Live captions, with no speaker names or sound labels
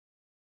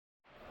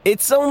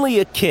It's only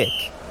a kick,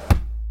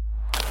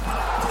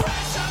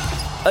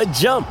 a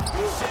jump,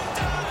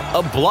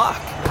 a block.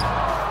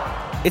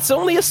 It's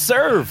only a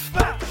serve.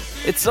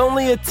 It's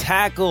only a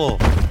tackle,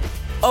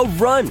 a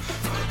run.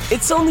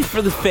 It's only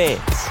for the fans.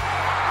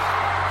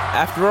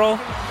 After all,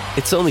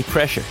 it's only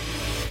pressure.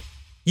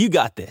 You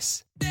got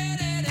this.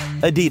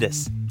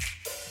 Adidas.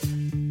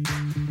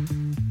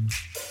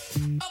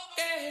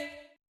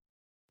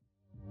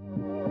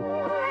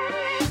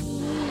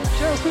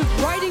 Cheryl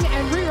Smith writing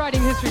and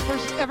rewriting history.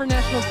 First ever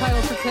national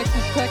title for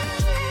Texas Tech.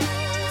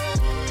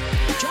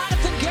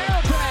 Jonathan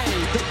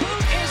Garibay. The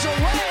boot is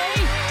away.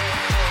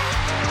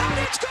 And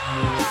it's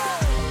gone!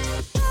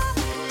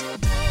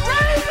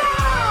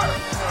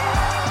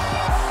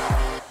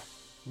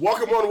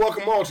 Welcome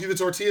on to the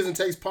Tortillas and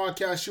Takes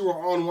podcast. You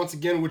are on once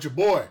again with your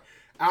boy,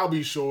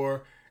 Albie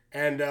Shore.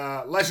 And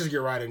let's just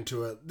get right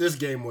into it. This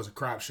game was a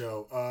crap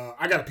show.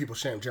 I got a people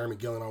champ, Jeremy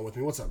Gillen, on with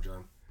me. What's up,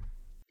 Jeremy?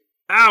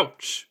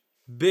 Ouch.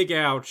 Big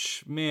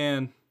ouch.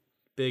 Man,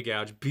 big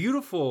ouch.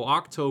 Beautiful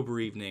October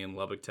evening in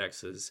Lubbock,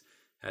 Texas.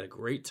 Had a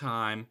great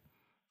time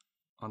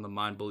on the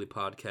Mind Bully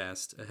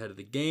podcast ahead of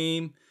the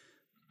game.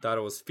 Thought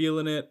I was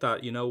feeling it.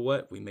 Thought, you know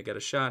what? We may get a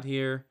shot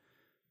here.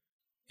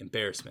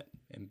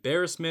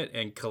 Embarrassment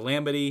and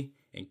calamity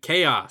and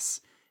chaos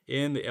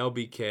in the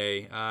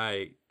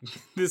LBK.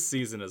 This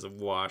season is a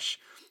wash.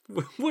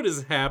 What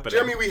is happening?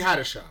 Jeremy, we had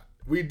a shot.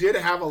 We did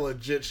have a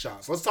legit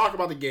shot. So let's talk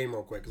about the game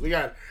real quick. Because we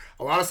got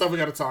a lot of stuff we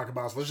got to talk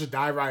about. So let's just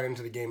dive right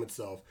into the game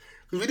itself.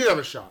 Because we did have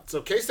a shot.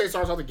 So K-State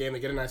starts out the game. They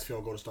get a nice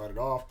field goal to start it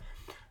off.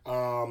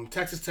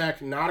 Texas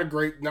Tech, not a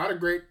great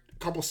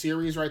couple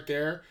series right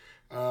there.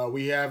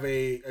 We have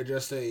a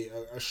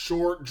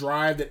short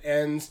drive that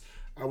ends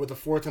with a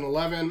 4th and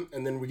 11,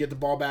 and then we get the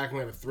ball back and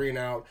we have a 3 and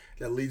out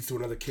that leads to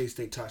another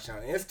K-State touchdown.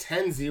 And it's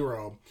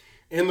 10-0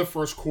 in the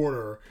first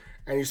quarter,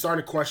 and you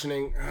started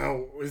questioning,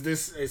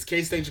 is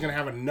K-State going to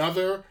have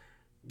another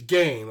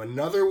game,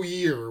 another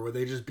year where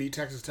they just beat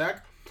Texas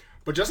Tech?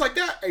 But just like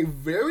that, a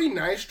very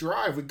nice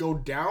drive. We go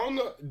down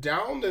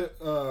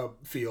the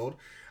field,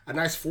 a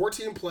nice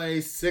 14 play,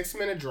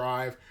 6-minute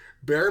drive.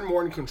 Baron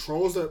Morton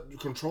controls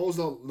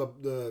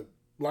the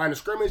line of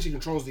scrimmage. He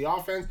controls the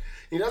offense.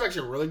 He does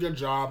actually a really good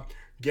job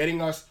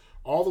getting us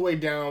all the way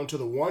down to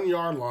the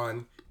 1-yard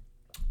line,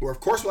 where, of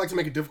course, we like to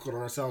make it difficult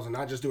on ourselves and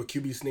not just do a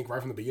QB sneak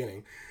right from the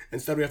beginning.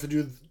 Instead, we have to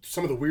do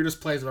some of the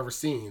weirdest plays I've ever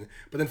seen.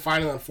 But then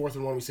finally on 4th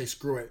and 1, we say,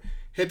 screw it,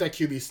 hit that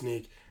QB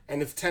sneak,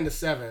 and it's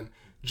 10-7,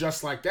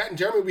 just like that. And,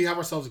 Jeremy, we have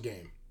ourselves a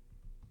game.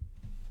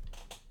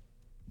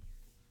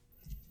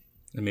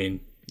 I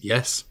mean,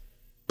 yes.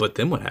 But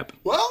then what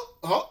happened? Well,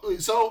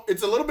 so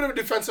it's a little bit of a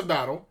defensive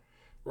battle,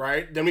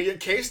 right? Then we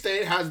get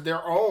K-State has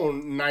their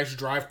own nice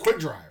drive, quick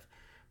drive,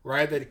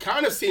 right? That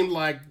kind of seemed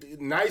like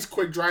a nice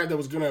quick drive that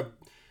was going to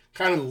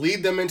kind of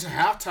lead them into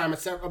halftime up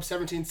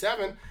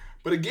 17-7.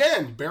 But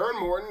again, Baron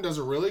Morton does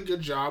a really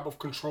good job of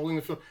controlling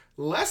the field.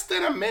 Less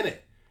than a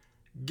minute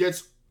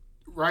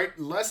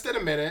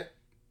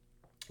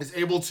is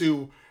able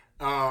to,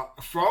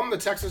 from the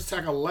Texas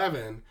Tech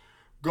 11,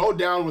 go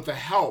down with the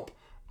help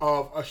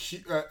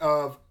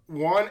of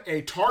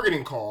a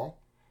targeting call.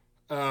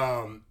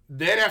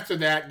 Then after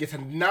that, gets a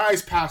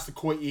nice pass to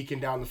Coy Eakin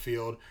down the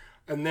field.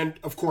 And then,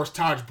 of course,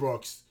 Taj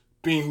Brooks,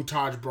 being who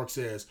Taj Brooks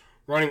is,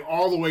 running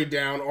all the way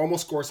down,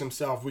 almost scores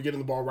himself. We get him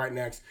the ball right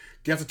next,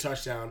 gets a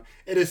touchdown.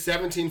 It is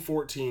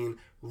 17-14,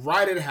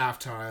 right at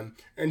halftime.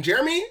 And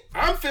Jeremy,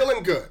 I'm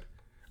feeling good.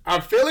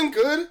 I'm feeling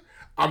great.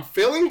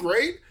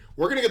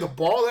 We're going to get the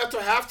ball after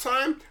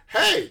halftime.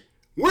 Hey,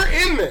 we're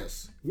in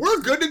this. We're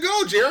good to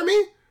go,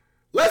 Jeremy.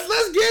 Let's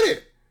get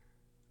it.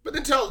 But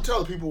then tell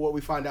the people what we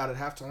find out at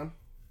halftime.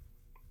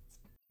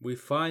 We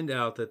find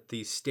out that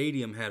the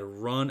stadium had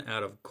run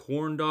out of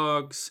corn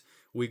dogs.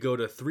 We go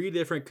to 3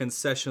 different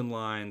concession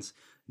lines.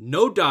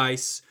 No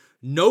dice,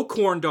 no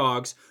corn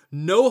dogs,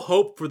 no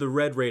hope for the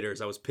Red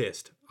Raiders. I was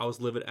pissed. I was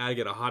livid. I had to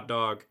get a hot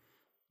dog,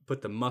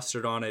 put the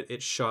mustard on it.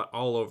 It shot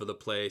all over the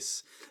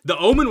place. The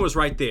omen was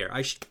right there.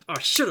 I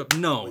should have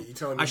known. Wait, you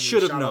telling me I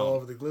should have known. All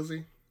over the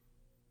glizzy?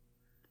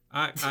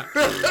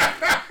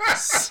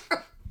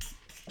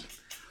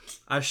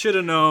 I should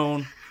have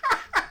known.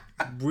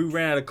 We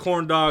ran out of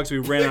corn dogs. We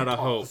ran out of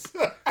hope.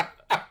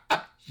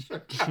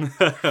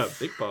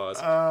 Big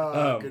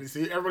pause. Good to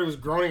see. Everybody was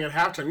groaning at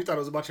halftime. You thought it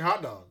was about your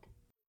hot dog.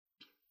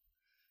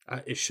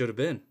 It should have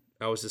been.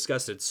 I was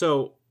disgusted.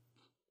 So,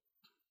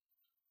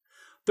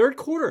 third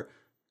quarter,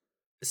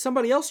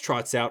 somebody else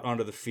trots out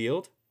onto the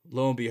field.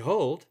 Lo and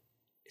behold,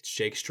 it's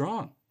Jake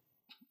Strong.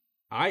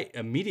 I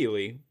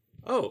immediately,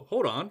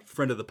 hold on,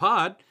 friend of the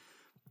pod.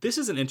 This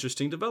is an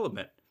interesting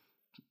development.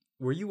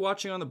 Were you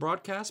watching on the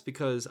broadcast?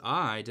 Because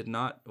I did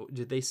not.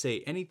 Did they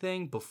say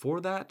anything before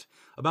that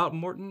about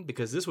Morton?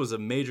 Because this was a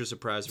major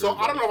surprise for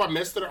everybody. I don't know if I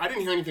missed it. I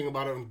didn't hear anything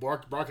about it on the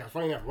broadcast.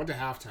 Funny enough, I went to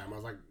halftime. I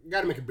was like,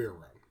 got to make a beer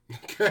run.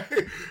 Okay?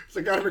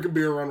 So got to make a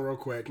beer run real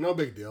quick. No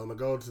big deal. I'm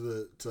going to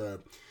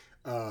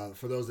go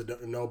for those that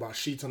don't know about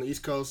Sheetz on the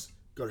East Coast,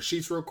 go to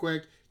Sheetz real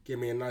quick, give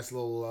me a nice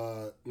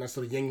little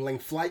Yingling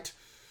flight,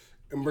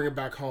 and bring it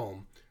back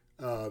home.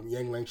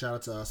 Yangling, shout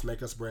out to us.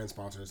 Make us brand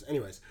sponsors.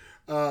 Anyways,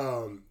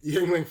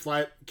 Yangling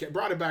flight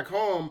brought it back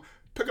home.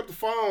 Pick up the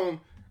phone.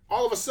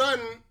 All of a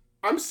sudden,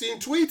 I'm seeing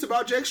tweets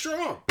about Jake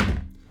Strong.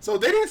 So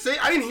they didn't say.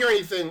 I didn't hear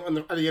anything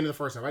at the end of the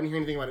first half. I didn't hear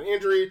anything about an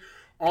injury.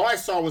 All I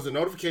saw was a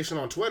notification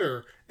on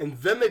Twitter, and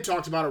then they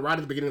talked about it right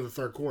at the beginning of the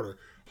third quarter.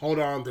 Hold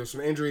on, there's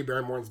some injury.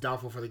 Barry Morton's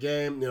doubtful for the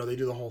game. They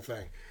do the whole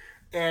thing.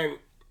 And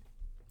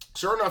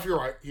sure enough, you're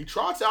right. He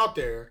trots out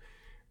there,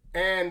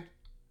 and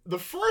the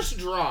first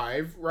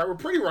drive, right, we're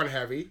pretty run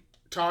heavy.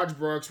 Taj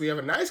Brooks, we have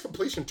a nice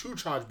completion to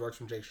Taj Brooks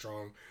from Jake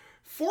Strong.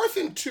 4th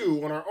and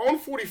 2 on our own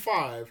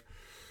 45.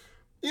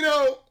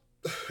 I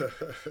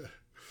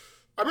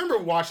remember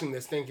watching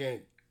this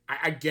thinking,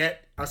 I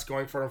get us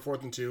going for it on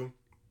 4th and 2.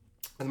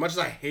 As much as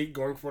I hate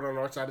going for it on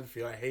our side of the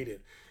field, I hate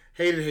it.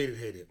 Hate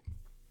it.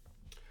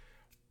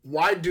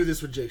 Why do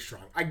this with Jake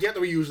Strong? I get that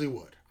we usually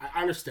would.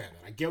 I understand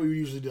that. I get we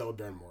usually do that with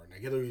Barry Morton. I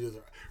get that we do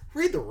that.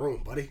 Read the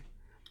room, buddy.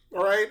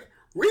 All right?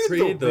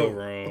 Read the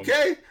room.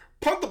 Okay?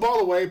 Punt the ball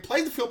away.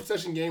 Play the field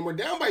possession game. We're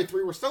down by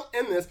 3. We're still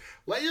in this.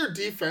 Let your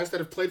defense that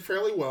have played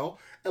fairly well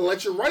and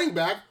let your running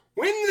back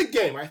win the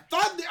game. I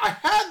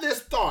had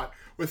this thought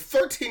with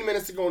 13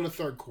 minutes to go in the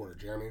third quarter,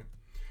 Jeremy.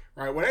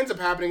 All right? What ends up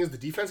happening is the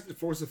defense gets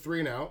forced to 3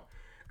 and out.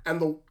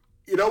 And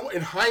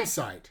in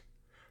hindsight,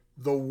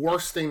 the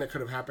worst thing that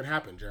could have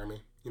happened,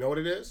 Jeremy. You know what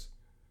it is?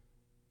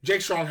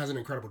 Jake Strong has an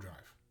incredible drive.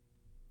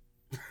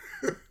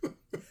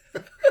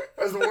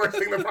 That's the worst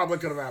thing that probably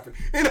could have happened.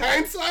 In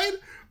hindsight,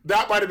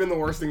 that might have been the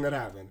worst thing that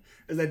happened.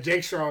 Is that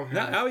Jake Strong had...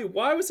 Now, Howie,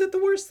 why was it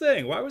the worst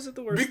thing?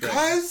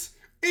 Because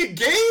it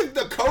gave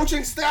the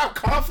coaching staff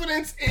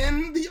confidence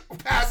in the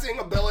passing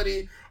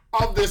ability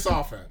of this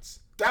offense.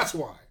 That's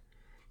why.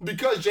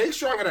 Because Jake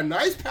Strong had a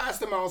nice pass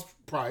to Miles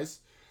Price,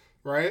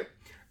 right?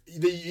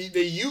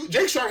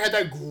 Jake Strong had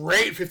that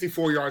great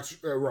 54-yard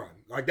run.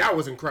 Like, that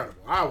was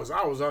incredible.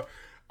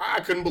 I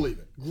couldn't believe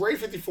it. Great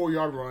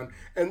 54-yard run.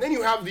 And then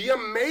you have the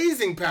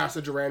amazing pass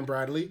to Duran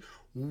Bradley.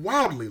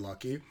 Wildly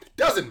lucky.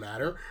 Doesn't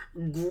matter.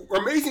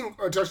 Amazing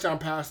touchdown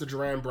pass to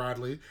Duran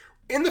Bradley.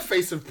 In the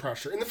face of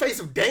pressure. In the face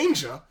of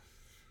danger.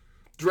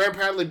 Duran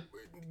Bradley,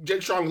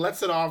 Jake Strong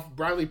lets it off.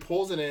 Bradley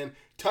pulls it in.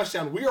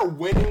 Touchdown. We are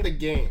winning the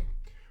game.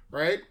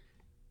 Right?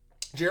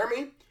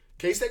 Jeremy,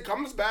 K-State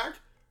comes back.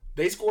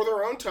 They score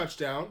their own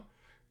touchdown.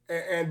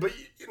 But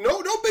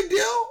no big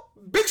deal.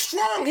 Big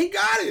Strong, he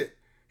got it.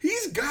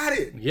 He's got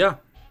it. Yeah.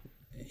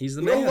 He's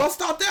the man. No, let's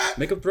stop that.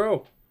 Make a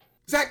throw.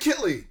 Zach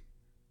Kitley.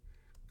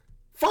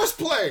 First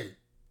play.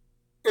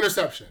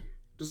 Interception.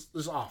 Just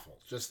awful.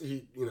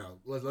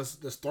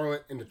 Let's throw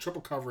it into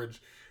triple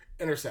coverage.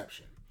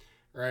 Interception.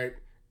 Right?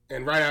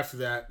 And right after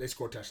that, they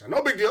score a touchdown.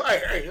 No big deal.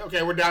 Hey,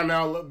 okay, we're down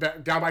now.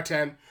 Down by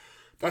 10.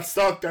 That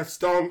stuck. That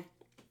stung.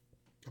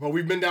 But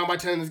we've been down by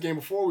 10 in this game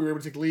before. We were able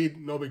to take the lead.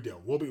 No big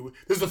deal.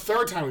 This is the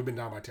third time we've been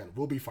down by 10.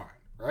 We'll be fine,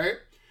 right?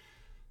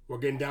 We're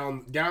getting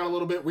down a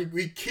little bit.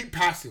 We keep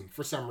passing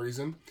for some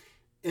reason.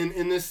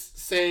 In this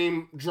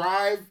same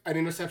drive, an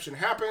interception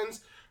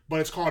happens,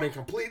 but it's called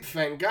incomplete.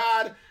 Thank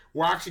God.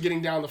 We're actually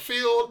getting down the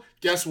field.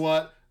 Guess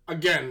what?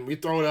 Again, we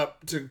throw it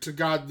up to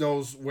God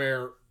knows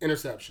where.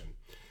 Interception.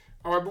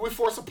 All right, but we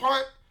force a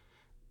punt.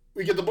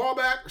 We get the ball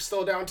back. We're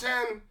still down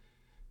 10.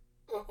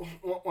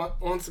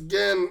 Once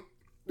again...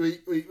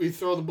 We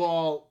throw the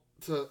ball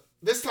to...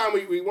 This time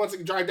we want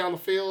to drive down the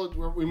field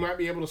where we might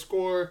be able to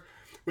score.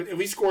 But if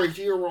we score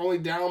here, we're only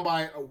down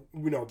by...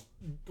 we're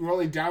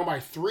only down by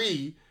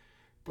 3.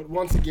 But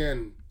once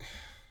again,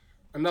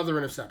 another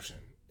interception.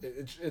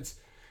 It's...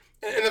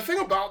 And the thing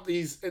about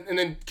these... And then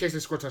in case they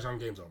score a touchdown,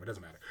 game's over. It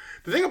doesn't matter.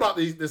 The thing about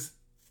this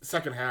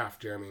second half,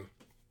 Jeremy,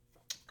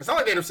 it's not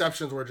like the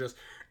interceptions were just...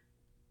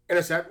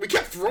 We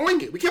kept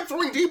throwing it. We kept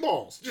throwing deep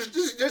balls.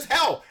 Just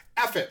hell.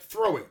 F it.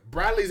 Throw it.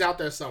 Bradley's out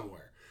there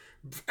somewhere.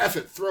 F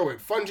it, throw it.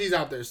 Fungi's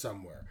out there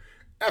somewhere.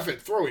 F it,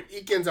 throw it.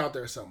 Eakin's out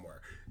there somewhere.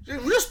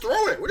 We're just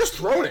throwing it. We're just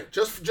throwing it.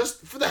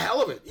 Just for the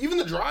hell of it. Even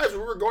the drives where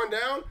we were going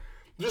down,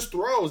 just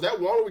throws. That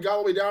one where we got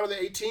all the way down to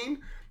the 18,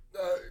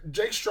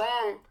 Jake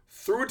Strong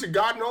threw it to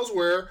God knows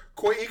where.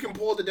 Coy Eakin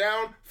pulled it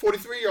down,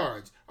 43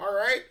 yards. All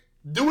right?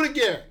 Do it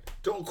again.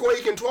 Coy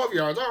Eakin, 12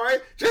 yards. All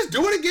right? Just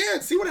do it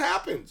again. See what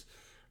happens.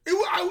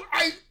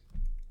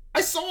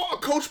 I saw a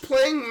coach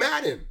playing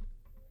Madden.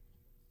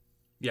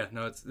 Yeah,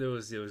 no, it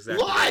was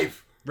exactly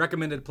live.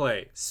 Recommended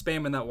play.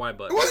 Spamming that Y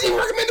button. It wasn't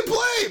even recommended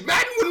play.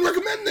 Madden wouldn't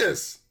recommend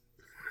this.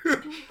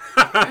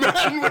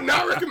 Madden would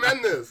not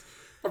recommend this.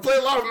 I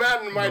played a lot of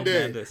Madden in my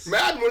day.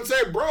 Madden would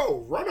say,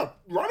 "Bro, run a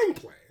running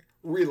play.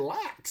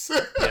 Relax."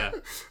 Yeah.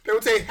 They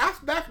would say,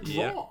 "Halfback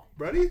draw,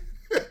 buddy."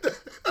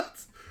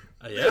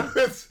 Yeah.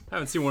 I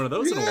haven't seen one of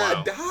those in a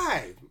while.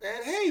 Dive,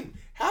 man. Hey,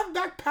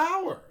 halfback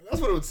power.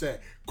 That's what it would say.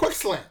 Quick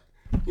slant.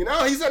 He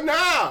said,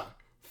 nah.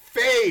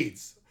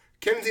 Fades.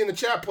 Kenzie in the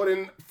chat put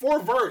in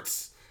 4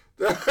 verts.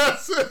 I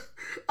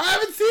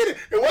haven't seen it.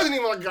 It wasn't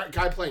even like a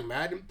guy playing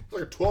Madden. It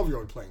was like a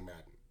 12-year-old playing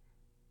Madden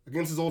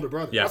against his older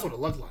brother. Yeah. That's what it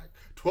looked like.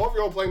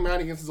 12-year-old playing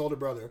Madden against his older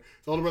brother.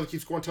 His older brother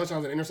keeps scoring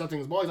touchdowns and intercepting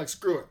his ball. He's like,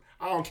 screw it.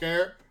 I don't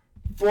care.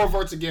 4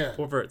 verts again.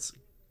 4 verts.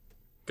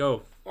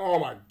 Go. Oh,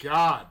 my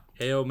God.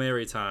 Hail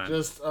Mary time.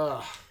 Just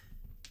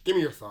give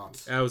me your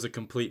thoughts. That was a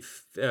complete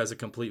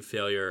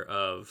failure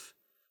of.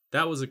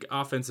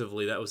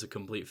 Offensively, that was a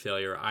complete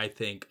failure, I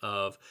think,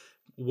 of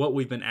what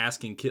we've been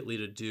asking Kitley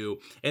to do.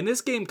 And this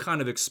game kind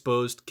of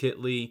exposed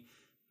Kitley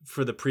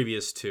for the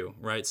previous two,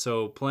 right?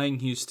 So playing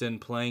Houston,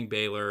 playing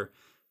Baylor,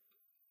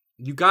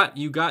 you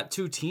got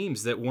two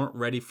teams that weren't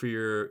ready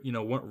for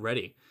weren't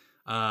ready.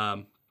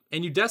 And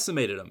you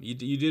decimated them.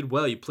 You did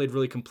well. You played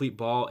really complete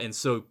ball. And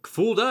so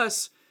fooled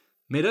us,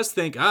 made us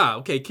think,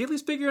 okay,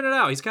 Kitley's figuring it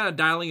out. He's kind of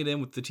dialing it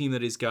in with the team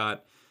that he's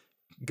got.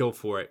 Go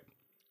for it.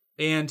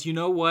 And you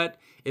know what?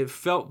 It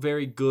felt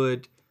very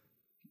good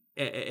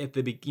at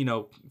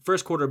the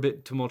first quarter a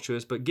bit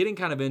tumultuous, but getting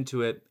kind of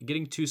into it,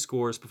 getting 2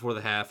 scores before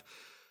the half,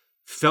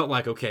 felt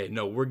like, okay,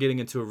 no, we're getting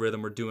into a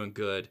rhythm, we're doing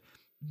good.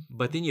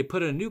 But then you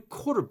put a new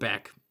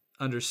quarterback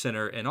under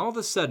center, and all of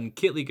a sudden,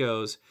 Kitley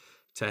goes,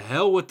 to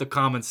hell with the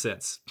common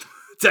sense.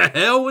 To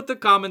hell with the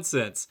common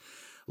sense.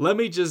 Let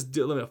me just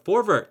do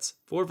 4 verts.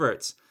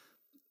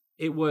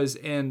 It was,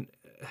 and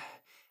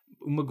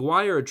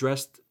McGuire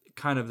addressed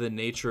kind of the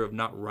nature of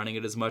not running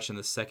it as much in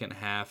the second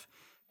half,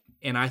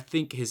 and I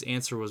think his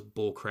answer was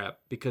bullcrap,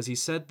 because he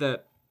said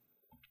that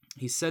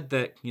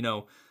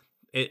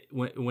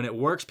when it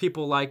works,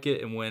 people like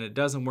it, and when it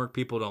doesn't work,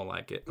 people don't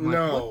like it. I'm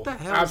like, what the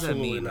hell does that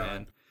mean,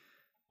 man?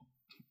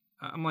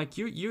 I'm like,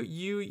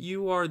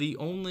 you are the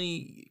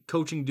only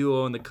coaching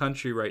duo in the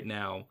country right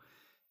now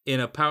in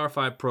a Power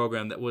 5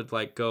 program that would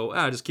go,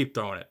 just keep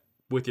throwing it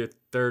with your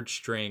third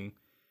string.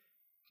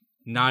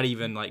 Not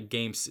even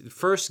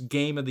first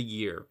game of the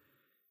year.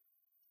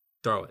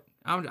 Throw it.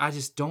 I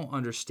just don't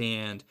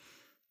understand.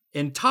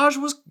 And Taj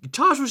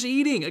was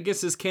eating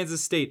against this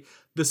Kansas State,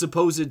 the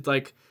supposed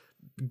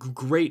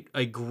great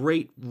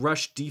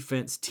rush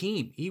defense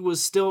team. He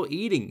was still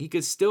eating. He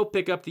could still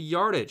pick up the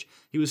yardage.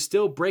 He was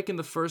still breaking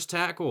the first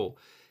tackle.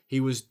 He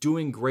was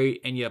doing great,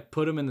 and you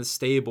put him in the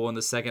stable in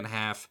the second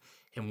half,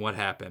 and what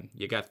happened?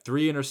 You got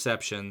 3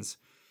 interceptions.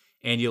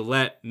 And you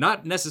let,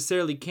 not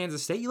necessarily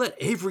Kansas State, you let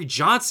Avery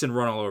Johnson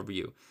run all over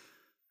you.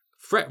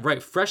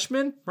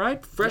 Freshman,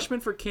 right?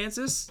 Freshman for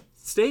Kansas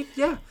State?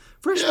 Yeah,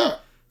 freshman. Yeah.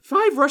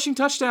 5 rushing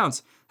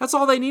touchdowns. That's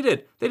all they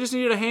needed. They just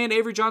needed to hand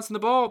Avery Johnson the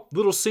ball,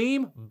 little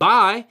seam,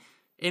 bye.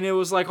 And it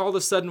was all of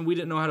a sudden we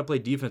didn't know how to play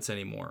defense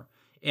anymore.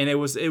 And it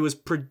was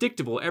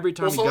predictable every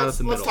time he got us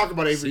the middle. Let's talk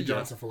about Avery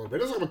Johnson for a little bit.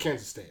 Let's talk about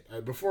Kansas State.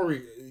 Before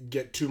we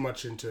get too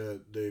much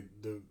into the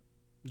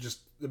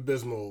just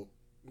abysmal,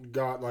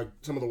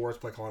 some of the worst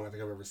play calling I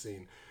think I've ever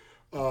seen.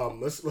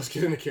 Let's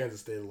get into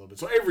Kansas State a little bit.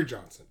 So Avery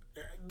Johnson,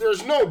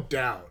 there's no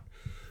doubt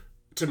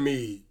to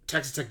me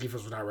Texas Tech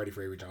defense was not ready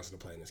for Avery Johnson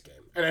to play in this game,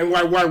 and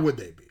why would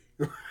they be?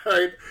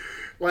 Right?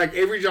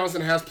 Avery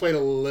Johnson has played a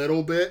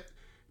little bit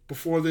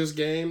before this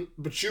game,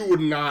 but you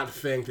would not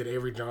think that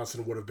Avery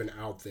Johnson would have been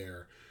out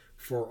there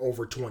for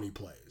over 20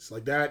 plays.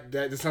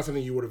 That's not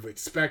something you would have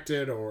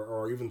expected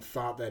or even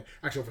thought that,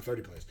 actually over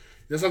 30 plays.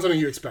 That's not something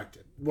you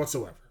expected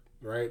whatsoever,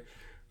 right?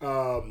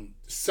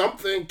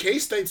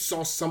 K-State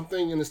saw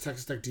something in this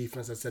Texas Tech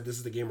defense that said this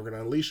is the game we're going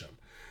to unleash them.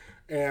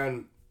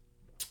 And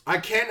I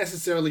can't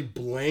necessarily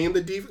blame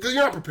the defense, because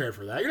you're not prepared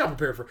for that. You're not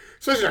prepared for,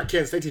 especially not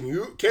Kansas State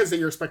team. Kansas State,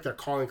 you're expecting a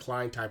Colin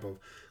Klein type of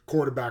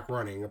quarterback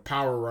running, a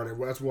power running.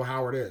 Well, that's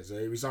Howard is.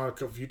 We saw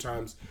it a few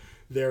times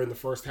there in the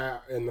first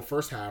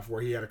half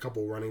where he had a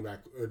couple running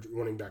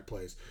back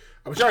plays.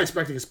 I was not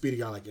expecting a speedy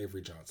guy like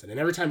Avery Johnson. And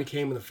every time he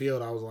came in the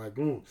field, I was like,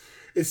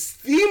 It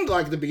seemed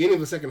like at the beginning of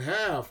the second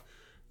half,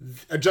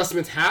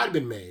 adjustments had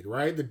been made,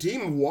 right? The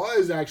team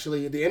was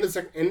actually at the beginning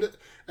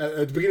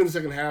of the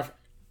second half,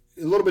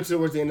 a little bit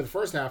towards the end of the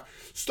first half,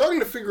 starting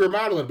to figure him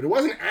out a little bit. It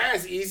wasn't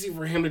as easy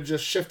for him to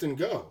just shift and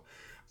go.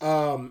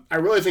 I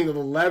really think that the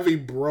levee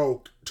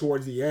broke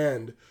towards the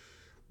end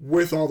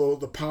with all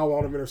the power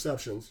on of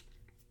interceptions.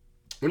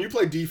 When you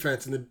play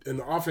defense and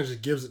the offense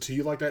just gives it to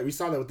you like that, we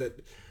saw that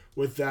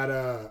with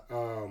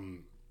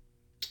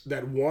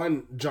that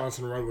one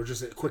Johnson run was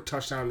just a quick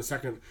touchdown in the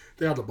second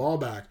they got the ball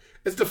back.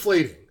 It's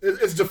deflating.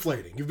 It's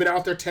deflating. You've been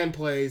out there 10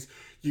 plays.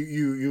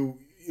 The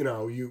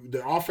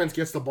offense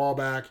gets the ball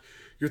back.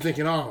 You're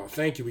thinking, oh,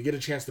 thank you. We get a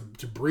chance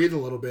to breathe a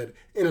little bit.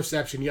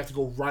 Interception. You have to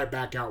go right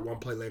back out one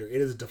play later.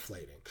 It is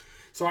deflating.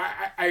 So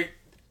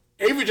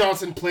Avery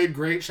Johnson played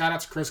great. Shout out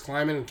to Chris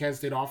Kleiman and Kansas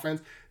State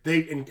offense.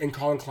 And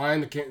Colin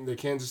Klein, the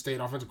Kansas State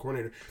offensive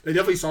coordinator, they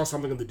definitely saw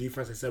something in the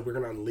defense. They said, we're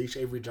going to unleash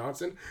Avery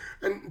Johnson.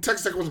 And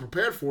Texas Tech wasn't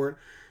prepared for it.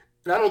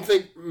 And I don't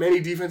think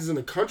many defenses in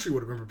the country would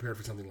have been prepared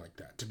for something like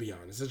that, to be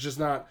honest. It's just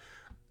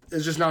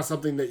not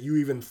something that you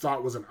even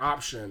thought was an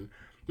option,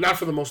 not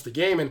for the most of the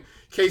game. And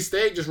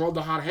K-State just rolled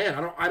the hot hand.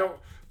 I don't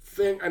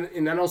think, and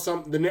I know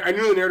I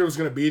knew the narrative was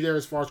going to be there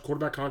as far as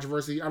quarterback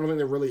controversy. I don't think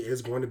there really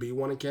is going to be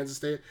one in Kansas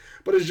State.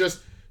 But it's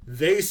just,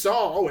 they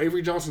saw,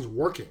 Avery Johnson's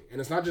working. And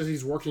it's not just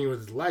he's working with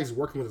his legs, he's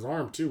working with his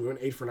arm too. We went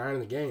 8 for 9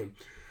 in the game,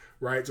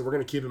 right? So we're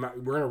going to keep him out.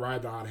 We're going to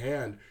ride the hot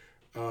hand.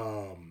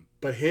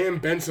 But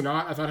Benson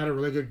Ott, I thought had a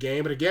really good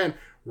game. But again,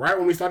 right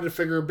when we started to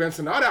figure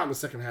Benson Ott out in the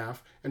second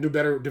half and do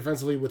better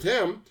defensively with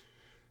him,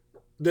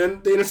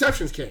 then the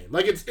interceptions came.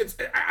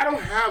 I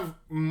don't have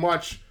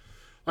much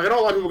Like, I know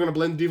a lot of people are going to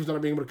blame the defense on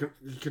not being able to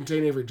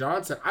contain Avery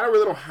Johnson. I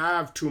really don't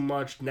have too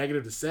much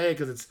negative to say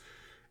because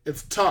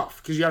it's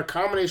tough because you got a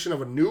combination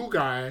of a new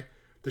guy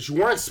that you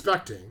weren't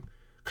expecting,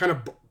 kind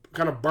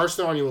of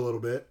bursting on you a little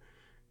bit,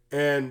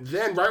 and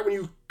then right when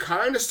you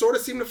kind of sort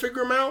of seem to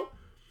figure him out,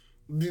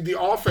 the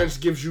offense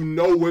gives you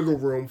no wiggle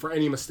room for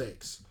any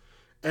mistakes,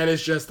 and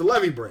it's just the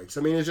levee breaks.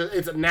 I mean,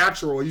 it's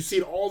natural. You see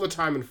it all the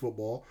time in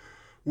football,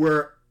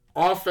 where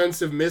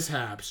offensive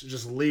mishaps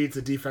just lead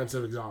to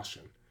defensive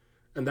exhaustion,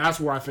 and that's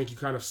where I think you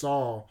kind of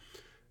saw.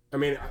 I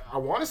mean, I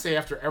want to say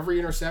after every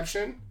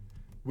interception,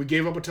 we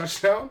gave up a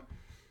touchdown.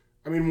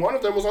 I mean, one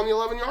of them was on the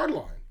 11-yard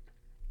line.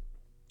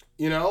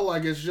 You know,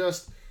 like it's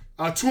just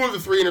 2 of the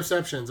 3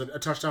 interceptions, a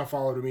touchdown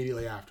followed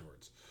immediately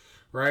afterwards,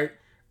 right?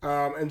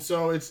 And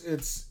so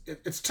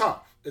it's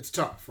tough. It's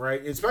tough,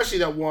 right? Especially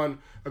that one.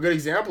 A good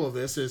example of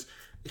this is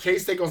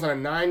K-State goes on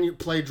a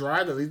 9-play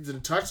drive that leads to a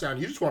touchdown.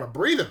 You just want a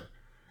breather,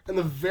 and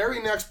the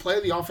very next play,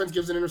 the offense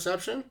gives an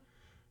interception.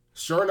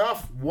 Sure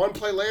enough, 1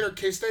 play later,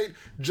 K-State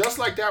just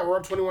like that, we're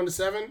up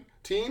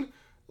 21-17.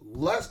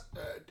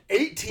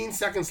 18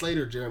 seconds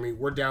later, Jeremy,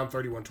 we're down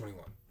 31-21.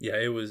 Yeah,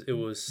 it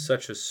was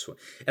such a,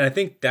 and I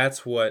think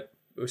that's what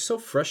it was so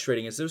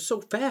frustrating is it was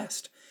so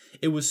fast.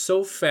 It was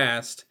so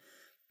fast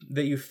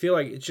that you feel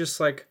like it's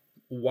just like,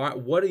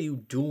 what are you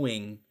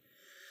doing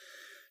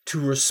to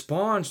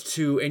respond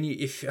to? And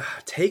if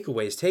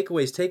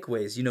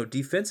takeaways. You know,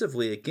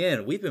 defensively,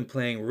 again, we've been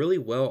playing really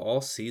well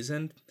all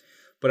season,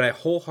 but I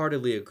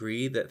wholeheartedly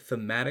agree that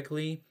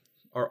thematically,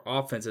 our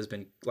offense has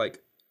been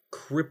like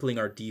crippling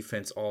our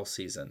defense all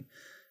season,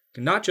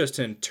 not just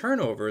in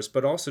turnovers,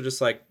 but also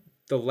just like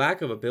the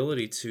lack of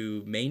ability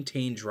to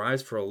maintain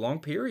drives for a long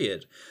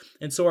period.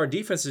 And so our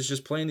defense is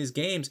just playing these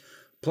games,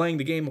 playing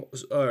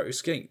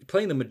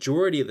the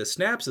majority of the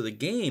snaps of the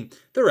game.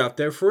 They're out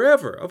there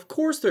forever. Of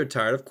course they're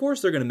tired. Of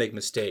course they're going to make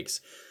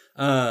mistakes.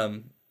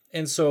 And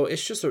so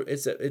it's just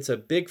it's a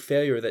big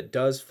failure that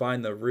does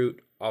find the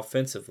root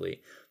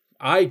offensively.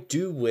 I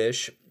do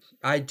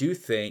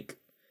think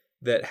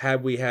that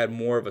had we had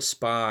more of a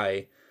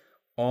spy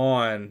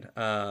on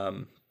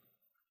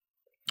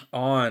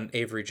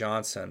Avery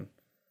Johnson,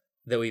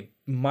 that we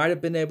might have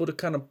been able to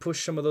kind of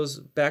push some of those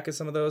back at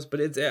some of those,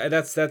 but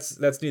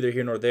that's neither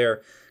here nor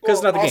there because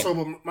it's not the also,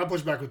 game. But my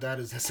pushback with that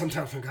is that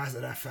sometimes when guys are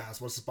that fast,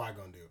 what's the spy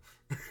gonna do?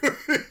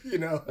 You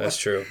know, that's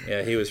true.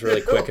 Yeah, he was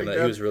really quick in the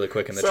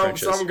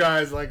trenches. Some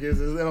guys like it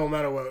don't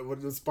matter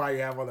what the spy you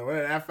have on there. When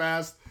they're that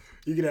fast,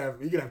 you could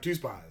have 2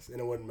 spies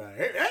and it wouldn't matter.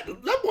 Hey,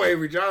 that boy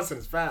Avery Johnson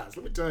is fast.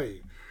 Let me tell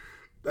you.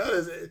 That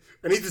is it.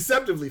 And he's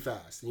deceptively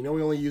fast. You know,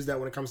 we only use that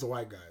when it comes to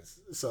white guys.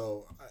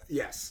 So,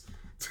 yes.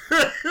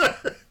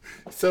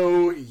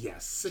 So,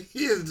 yes.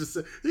 He is.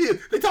 They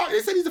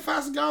said he's the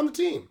fastest guy on the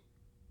team.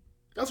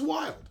 That's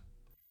wild.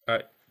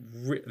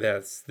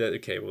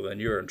 Okay, well, then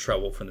you're in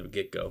trouble from the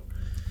get-go.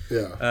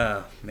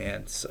 Yeah.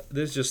 Man. So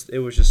it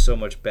was just so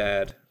much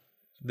bad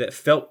that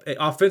felt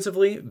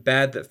offensively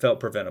bad that felt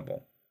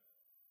preventable.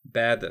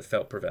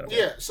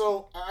 Yeah,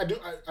 so I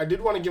did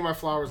want to give my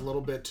flowers a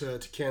little bit to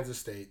Kansas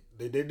State.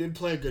 They did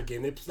play a good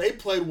game. They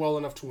played well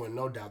enough to win,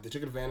 no doubt. They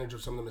took advantage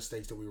of some of the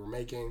mistakes that we were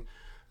making.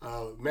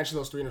 Mentioned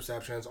those 3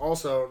 interceptions.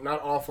 Also,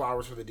 not all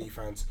flowers for the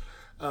defense.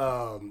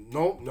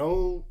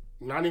 No,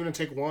 not even a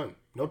take 1.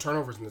 No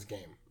turnovers in this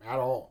game at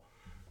all,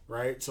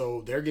 right?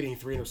 So they're getting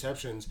 3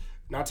 interceptions.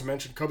 Not to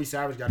mention, Kobe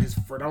Savage got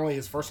not only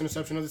his first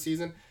interception of the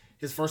season,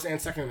 his first and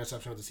second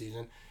interception of the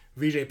season.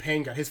 VJ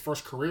Payne got his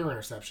first career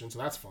interception, so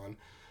that's fun.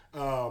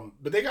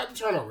 But they got the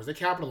turnovers. They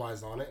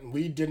capitalized on it, and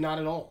we did not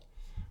at all,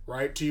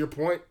 right? To your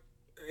point,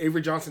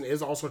 Avery Johnson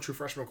is also a true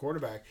freshman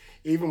quarterback.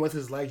 Even with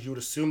his legs, you would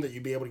assume that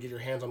you'd be able to get your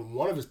hands on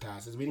one of his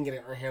passes. We didn't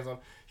get our hands on.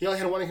 He only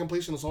had 1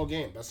 incompletion this whole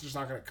game. That's just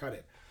not going to cut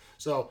it.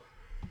 So,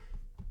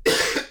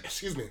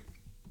 excuse me.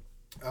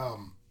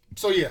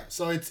 So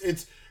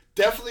it's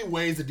definitely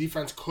ways the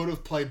defense could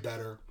have played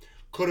better,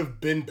 could have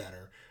been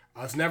better.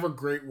 It's never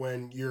great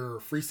when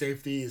your free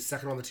safety is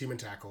second on the team in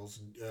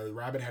tackles.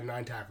 Rabbit had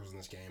 9 tackles in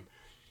this game,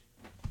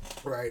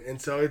 right? And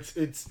so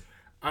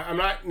I'm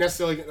not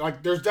necessarily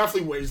like there's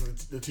definitely ways that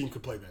the team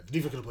could play better. The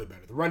defense could have played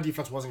better. The run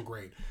defense wasn't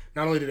great.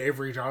 Not only did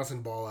Avery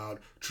Johnson ball out,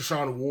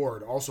 Treshaun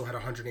Ward also had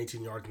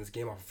 118 yards in this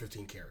game off of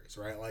 15 carries,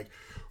 right? Like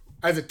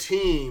as a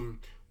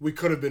team, we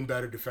could have been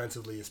better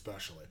defensively,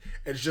 especially.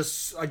 It's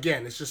just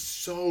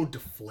so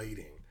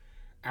deflating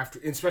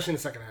especially in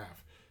the second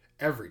half.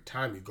 Every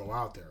time you go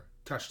out there,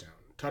 touchdown,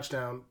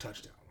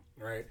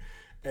 right?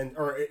 Every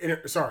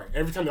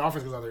time the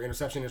offense goes out there,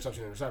 interception,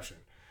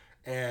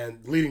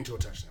 and leading to a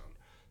touchdown.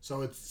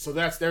 So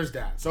there's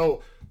that.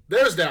 So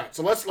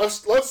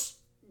let's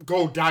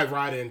go dive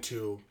right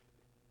into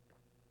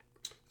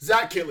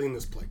Zach Kittley in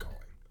this play calling.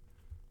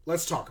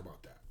 Let's talk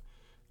about that.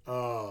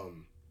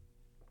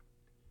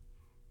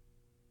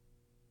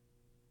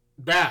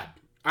 Bad.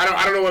 I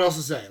don't know what else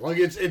to say. Like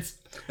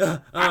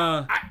I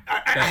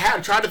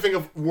had tried to think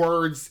of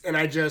words and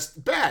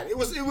bad. It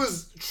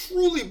was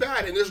truly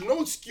bad, and there's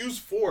no excuse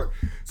for it.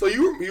 So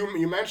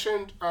you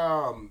mentioned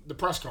the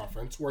press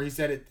conference where he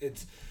said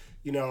it's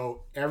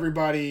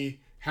everybody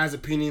has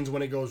opinions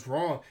when it goes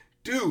wrong.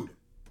 dude,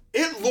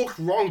 it looked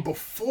wrong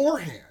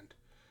beforehand,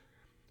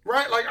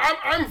 right? Like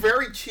I'm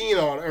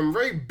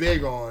very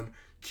big on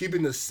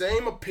keeping the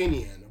same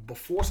opinion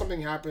before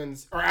something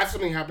happens or after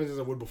something happens as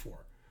I would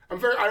before. I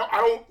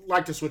don't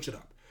like to switch it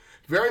up.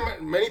 Very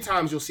many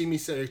times you'll see me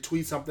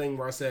tweet something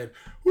where I said,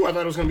 "Ooh, I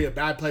thought it was going to be a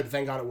bad play, but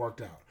thank God it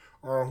worked out,"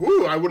 or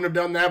 "Ooh, I wouldn't have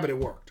done that, but it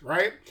worked."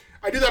 Right?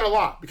 I do that a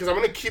lot because I'm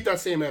going to keep that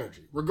same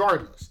energy,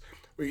 regardless.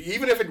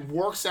 Even if it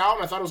works out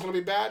and I thought it was going to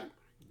be bad,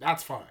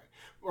 that's fine,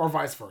 or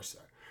vice versa.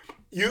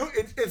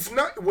 It's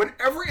not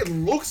whenever it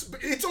looks.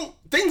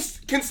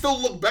 Things can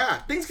still look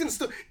bad. Things can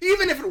still,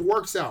 even if it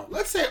works out.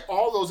 Let's say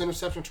all those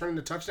interceptions turn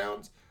into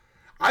touchdowns.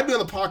 I'd be on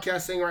the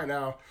podcast saying right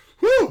now,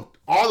 "Whew,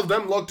 all of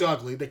them looked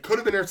ugly. They could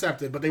have been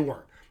intercepted, but they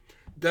weren't."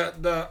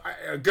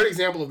 A good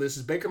example of this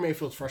is Baker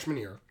Mayfield's freshman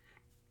year.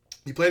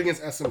 He played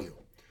against SMU.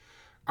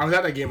 I was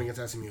at that game against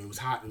SMU. It was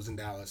hot. It was in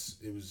Dallas.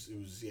 It was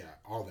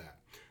all that.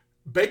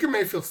 Baker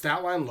Mayfield's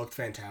stat line looked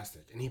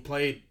fantastic, and he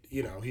played.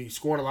 He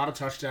scored a lot of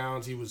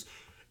touchdowns. He was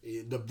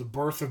the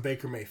birth of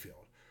Baker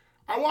Mayfield.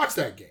 I watched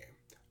that game.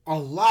 A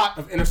lot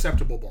of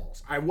interceptable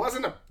balls. I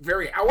wasn't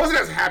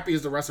as happy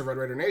as the rest of Red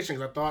Raider Nation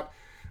because I thought,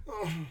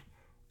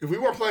 if we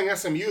weren't playing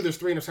SMU, there's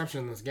 3 interceptions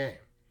in this game,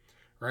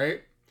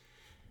 right?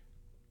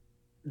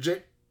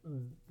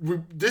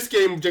 This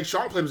game Jake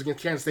Strong played was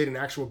against Kansas State in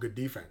actual good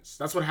defense.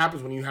 That's what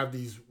happens when you have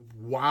these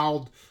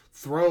wild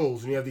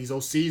throws and you have these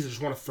OCs that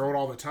just want to throw it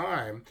all the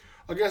time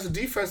against a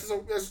defense.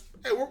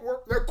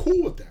 They're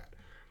cool with that,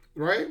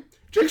 right?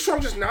 Jake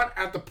Strong's just not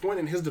at the point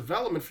in his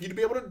development for you to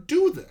be able to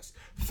do this.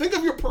 Think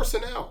of your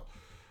personnel.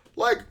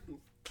 Like,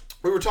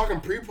 we were talking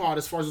pre-pod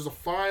as far as there's a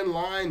fine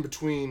line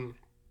between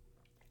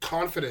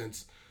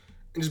confidence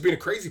and just being a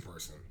crazy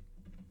person.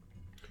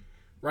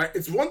 Right?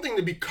 It's one thing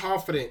to be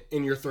confident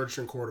in your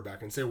third-string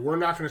quarterback and say, we're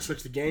not going to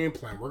switch the game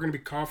plan. We're going to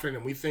be confident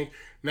and we think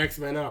next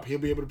man up, he'll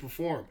be able to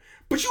perform.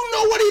 But you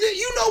know what he did.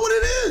 You know what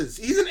it is.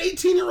 He's an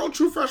 18-year-old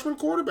true freshman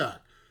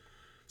quarterback.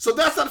 So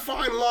that's that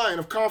fine line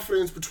of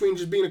confidence between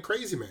just being a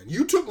crazy man.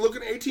 You took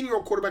looking an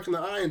 18-year-old quarterback in the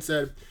eye and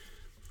said,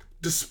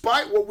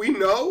 despite what we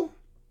know,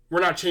 we're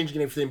not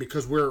changing anything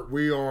because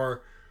we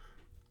are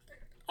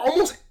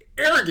almost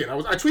arrogant.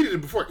 I tweeted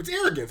it before. It's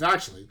arrogance,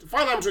 actually. The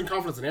fine line between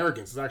confidence and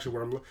arrogance is actually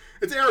what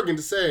it's arrogant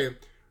to say,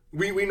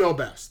 we know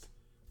best.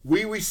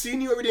 We've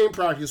seen you every day in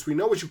practice. We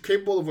know what you're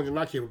capable of when you're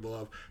not capable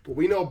of, but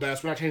we know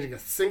best. We're not changing a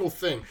single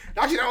thing.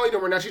 Actually, not only are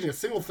we not changing a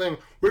single thing,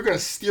 we're going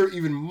to steer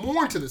even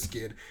more into the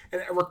skid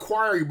and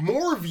require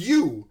more of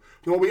you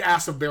than what we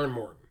asked of Baron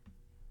Morton.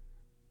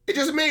 It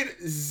just made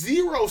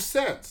zero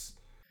sense.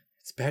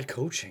 It's bad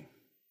coaching.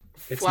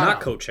 It's Flat not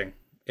out. coaching.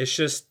 It's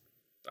just,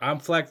 I'm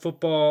flag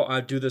football. I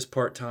do this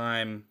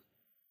part-time.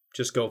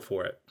 Just go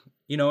for it.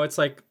 It's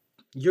like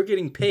you're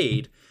getting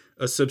paid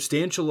a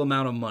substantial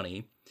amount of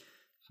money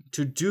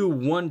to do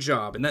one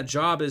job, and that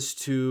job is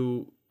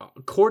to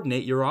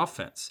coordinate your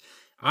offense.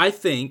 I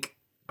think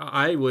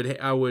I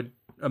would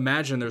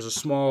imagine there's a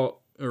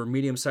small or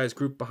medium-sized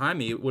group behind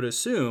me would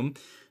assume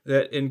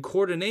that in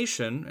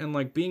coordination and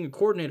like being a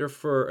coordinator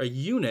for a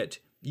unit,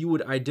 you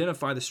would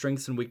identify the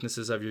strengths and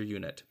weaknesses of your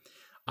unit.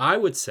 I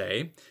would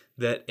say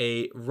that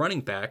a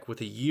running back with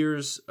the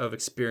years of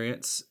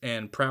experience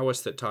and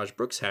prowess that Taj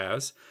Brooks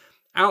has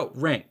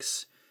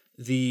outranks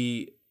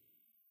the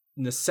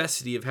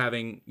necessity of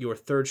having your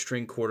third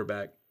string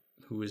quarterback,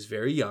 who is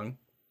very young,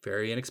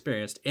 very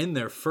inexperienced, in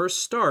their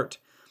first start.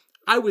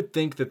 I would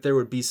think that there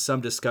would be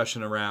some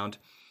discussion around,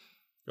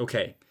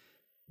 okay,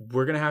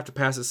 we're going to have to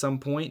pass at some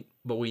point,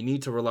 but we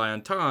need to rely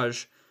on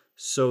Taj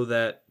so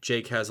that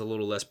Jake has a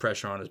little less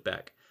pressure on his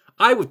back.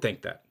 I would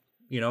think that.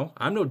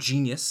 I'm no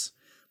genius,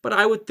 but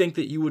I would think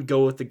that you would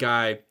go with the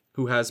guy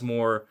who has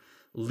more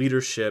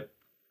leadership,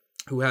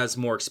 who has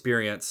more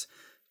experience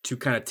to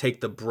kind of take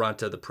the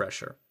brunt of the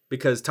pressure.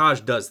 Because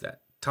Taj does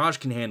that. Taj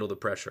can handle the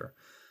pressure.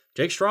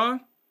 Jake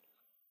Strong,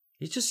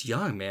 he's just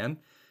young, man.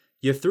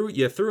 You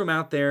threw him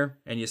out there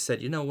and you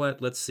said, you know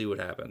what, let's see what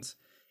happens.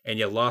 And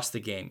you lost the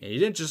game. And you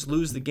didn't just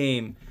lose the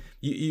game.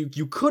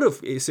 You could have,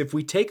 if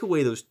we take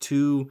away those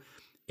 2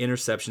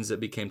 interceptions that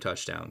became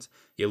touchdowns,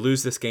 you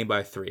lose this game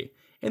by 3.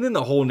 And then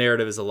the whole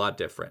narrative is a lot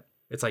different.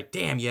 It's like,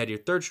 damn, you had your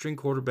third string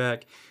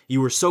quarterback.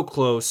 You were so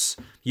close.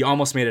 You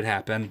almost made it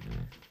happen.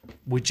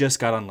 We just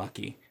got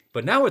unlucky.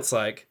 But now it's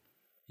like,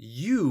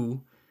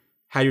 you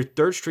had your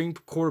third string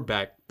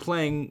quarterback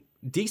playing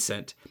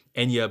decent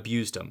and you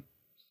abused him.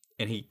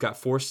 And he got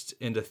forced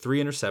into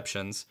 3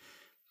 interceptions.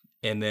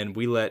 And then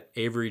we let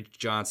Avery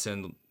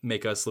Johnson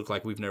make us look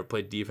like we've never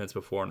played defense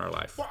before in our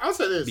life. Well, I'll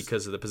say this.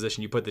 Because of the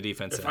position you put the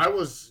defense in. If I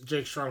was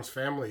Jake Strong's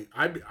family,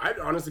 I'd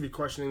honestly be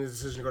questioning his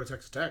decision to go to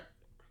Texas Tech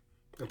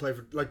and play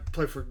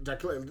for Tech.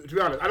 To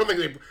be honest,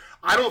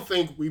 I don't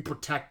think we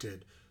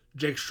protected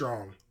Jake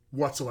Strong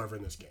whatsoever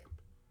in this game.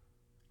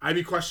 I'd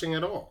be questioning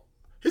it all.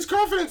 His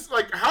confidence,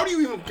 how do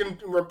you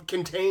even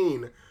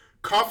contain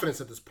confidence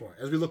at this point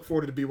as we look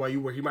forward to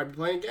BYU where he might be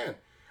playing again?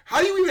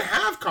 How do you even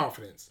have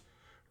confidence,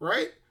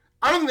 right?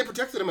 I don't think they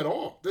protected him at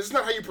all. This is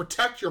not how you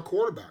protect your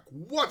quarterback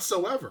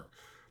whatsoever.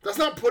 That's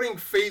not putting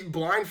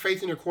blind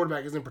faith in your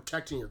quarterback isn't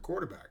protecting your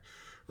quarterback,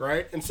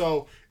 right? And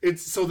so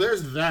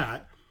there's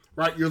that,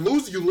 right? You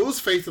lose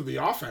faith of the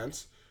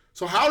offense.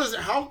 So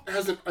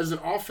as an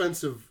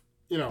offensive,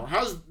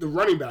 how's the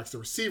running backs, the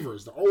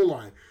receivers, the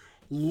O-line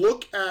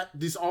look at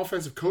this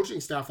offensive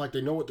coaching staff like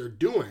they know what they're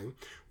doing?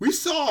 We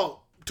saw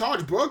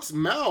Taj Brooks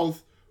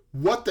mouth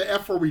what the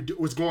F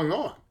was going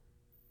on.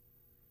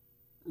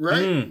 Right?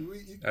 I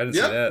didn't see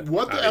that.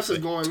 What the F is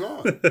going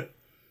on?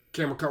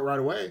 Camera cut right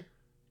away.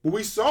 But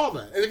we saw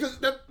that. And because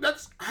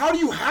that's how do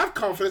you have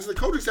confidence in the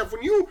coaching staff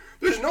when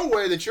there's no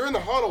way that you're in the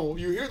huddle,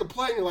 you hear the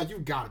play, and you're like,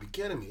 you've got to be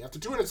kidding me. After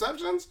 2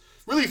 interceptions?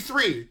 Really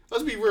 3.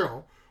 Let's be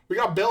real. We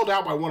got bailed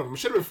out by one of them. It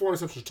should have been 4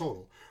 interceptions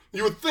total.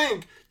 You would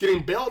think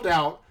getting bailed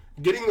out,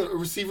 getting the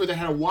receiver that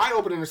had a wide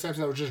open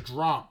interception that was just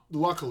dropped,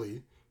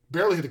 luckily,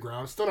 barely hit the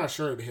ground, still not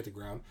sure it hit the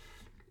ground,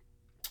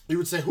 you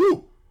would say,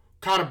 whoo,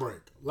 caught a break.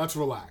 Let's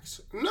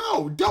relax.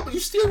 No, you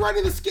steal right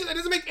in the skin. That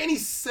doesn't make any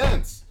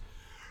sense.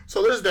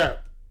 So there's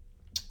that.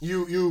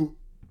 You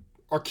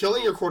are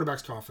killing your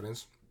quarterback's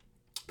confidence,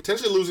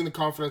 potentially losing the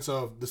confidence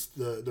of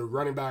the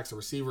running backs, the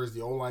receivers,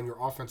 the O-line, your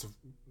offensive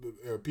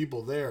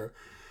people there,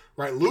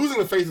 right? Losing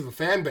the faith of the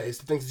fan base,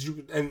 the things that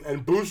you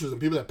and boosters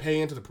and people that pay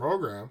into the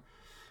program,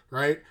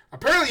 right?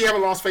 Apparently you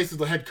haven't lost faith of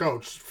the head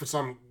coach for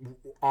some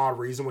odd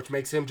reason, which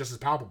makes him just as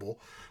palpable.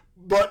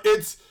 But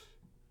it's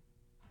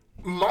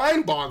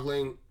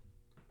mind-boggling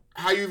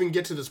how you even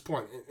get to this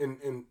point.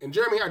 And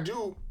Jeremy, I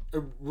do,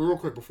 real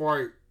quick,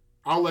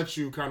 I'll let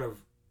you kind of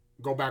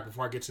go back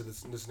before I get to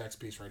this next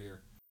piece right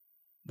here.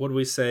 What do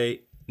we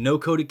say? No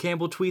Cody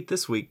Campbell tweet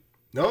this week.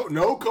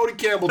 No Cody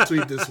Campbell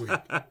tweet this week.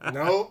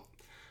 No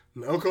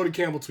Cody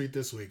Campbell tweet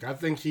this week. I don't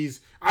think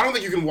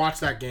you can watch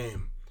that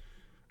game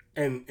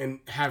and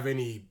have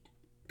any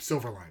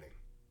silver lining.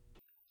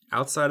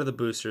 Outside of the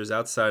boosters,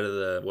 outside of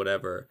the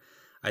whatever,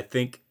 I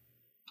think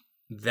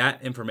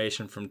that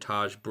information from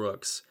Taj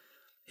Brooks,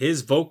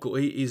 he's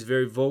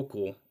very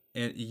vocal,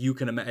 and you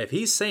can imagine, if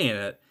he's saying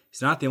it,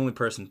 he's not the only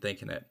person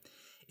thinking it.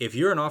 If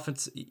you're an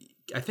offense,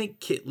 I think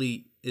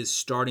Kitley is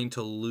starting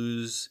to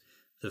lose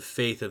the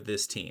faith of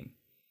this team.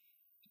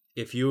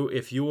 If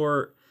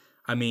you're,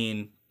 I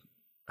mean,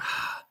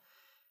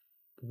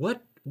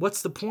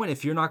 what's the point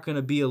if you're not going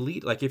to be a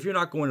lead? Like, if you're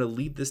not going to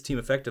lead this team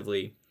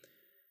effectively,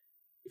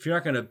 if you're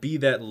not going to be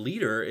that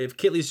leader, if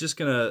Kitley's just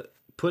going to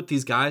put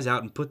these guys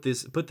out and put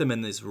them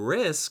in this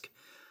risk,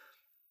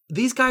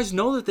 these guys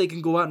know that they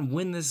can go out and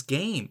win this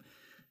game.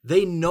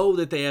 They know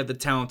that they have the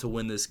talent to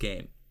win this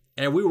game.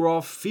 And we were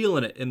all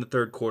feeling it in the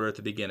third quarter at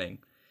the beginning.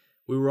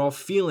 We were all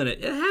feeling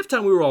it. At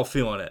halftime, we were all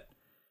feeling it.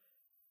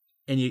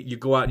 And you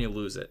go out and you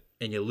lose it.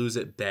 And you lose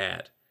it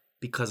bad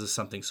because of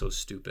something so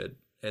stupid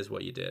as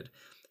what you did.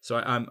 So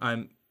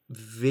I'm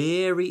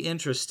very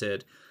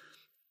interested.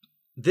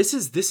 This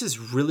is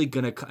really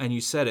going to, and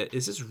you said it,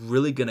 is this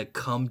really going to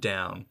come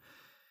down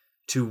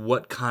to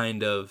what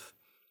kind of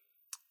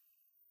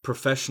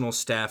professional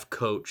staff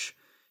coach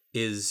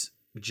is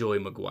Joey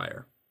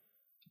McGuire?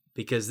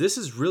 Because this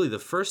is really the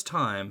first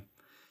time,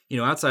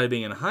 outside of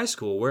being in high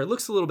school, where it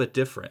looks a little bit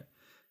different.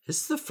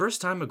 This is the first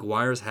time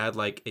McGuire's had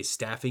like a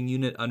staffing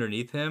unit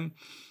underneath him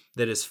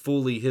that is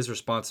fully his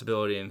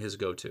responsibility and his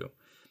go-to.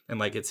 And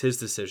like it's his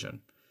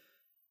decision.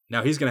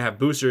 Now he's going to have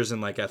boosters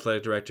and like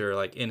athletic director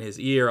like in his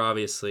ear,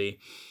 obviously.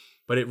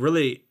 But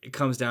it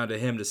comes down to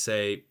him to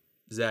say,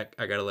 Zach,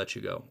 I got to let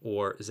you go.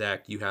 Or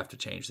Zach, you have to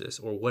change this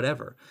or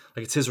whatever.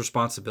 Like it's his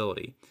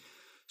responsibility.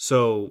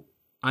 So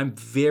I'm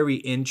very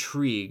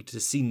intrigued to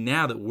see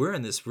now that we're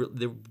in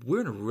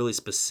a really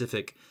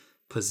specific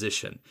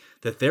position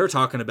that they're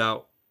talking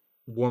about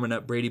warming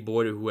up Brady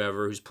Boyd or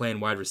whoever who's playing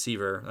wide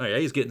receiver. Oh yeah,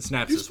 he's getting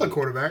snaps. He's playing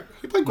quarterback.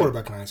 He played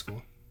quarterback in high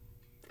school.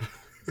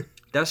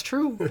 That's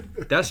true.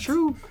 That's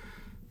true.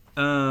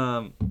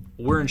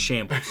 We're in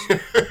shambles.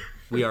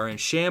 We are in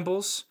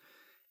shambles,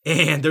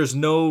 and there's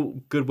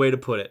no good way to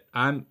put it.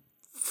 I'm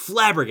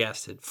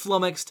flabbergasted,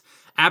 flummoxed,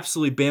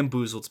 absolutely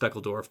bamboozled,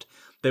 Speckledorfed,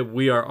 that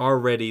we are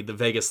already, the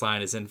Vegas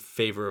line is in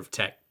favor of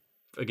Tech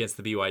against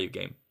the BYU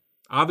game.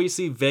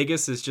 Obviously,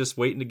 Vegas is just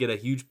waiting to get a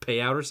huge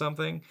payout or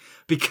something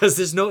because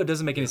it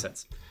doesn't make any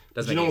sense.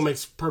 What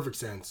makes perfect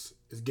sense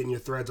is getting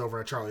your threads over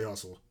at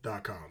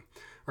charliehustle.com.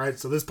 Right,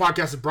 so this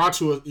podcast is brought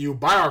to you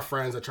by our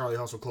friends at Charlie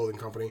Hustle Clothing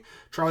Company.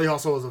 Charlie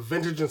Hustle is a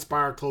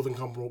vintage-inspired clothing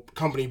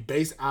company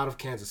based out of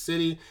Kansas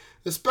City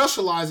that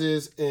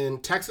specializes in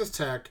Texas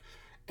Tech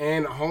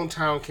and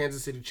hometown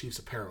Kansas City Chiefs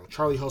apparel.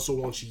 Charlie Hustle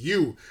wants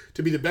you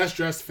to be the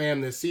best-dressed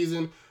fan this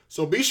season,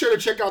 so be sure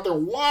to check out their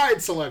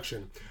wide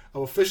selection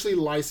of officially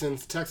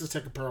licensed Texas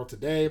Tech apparel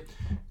today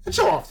and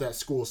show off that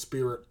school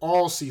spirit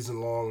all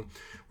season long.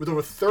 With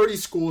over 30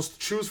 schools to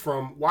choose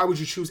from, why would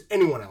you choose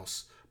anyone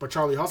else but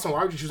Charlie Hustle?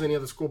 Why would you choose any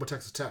other school but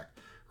Texas Tech?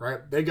 Right?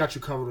 They got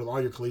you covered with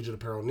all your collegiate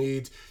apparel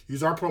needs.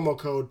 Use our promo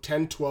code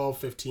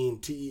 101215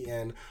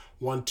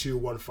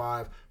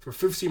 TEN1215 for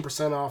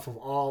 15% off of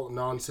all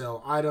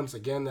non-sale items.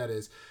 Again, that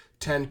is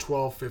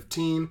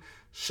 101215.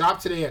 Shop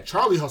today at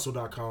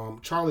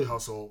charliehustle.com. Charlie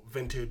Hustle,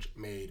 vintage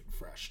made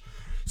fresh.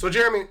 So,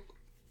 Jeremy,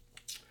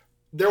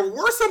 there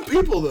were some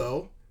people,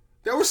 though,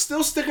 that were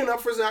still sticking up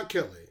for Zach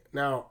Kitley.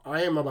 Now,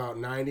 I am about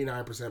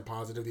 99%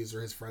 positive these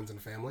are his friends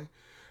and family.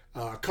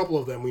 A couple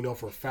of them we know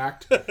for a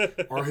fact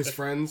are his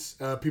friends,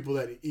 people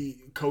that he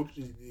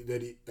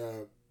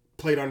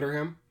played under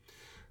him,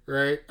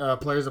 right?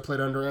 Players that played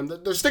under him.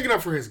 They're sticking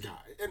up for his guy,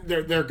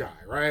 their guy,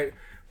 right?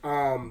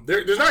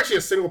 There's not actually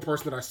a single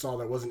person that I saw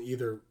that wasn't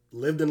either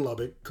lived in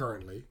Lubbock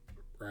currently,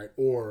 right,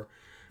 or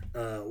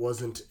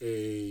wasn't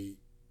a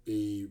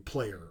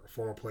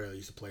former player that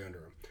used to play under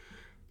him.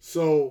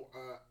 So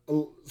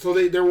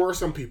there were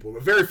some people,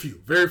 very few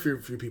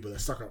people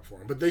that stuck up for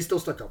him, but they still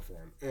stuck up for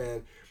him.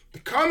 And the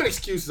common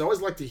excuses, I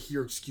always like to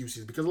hear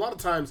excuses because a lot of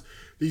times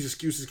these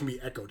excuses can be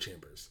echo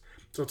chambers.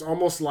 So it's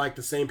almost like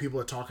the same people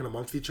are talking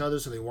amongst each other,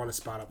 so they want to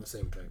spout out the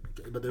same thing.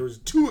 Okay? But there was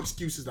 2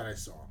 excuses that I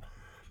saw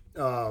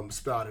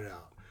spouted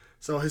out.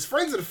 So his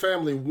friends and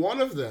family, one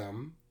of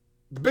them,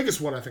 the biggest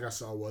one I think I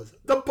saw was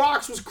the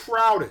box was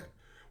crowded.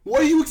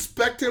 What do you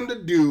expect him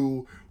to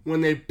do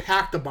when they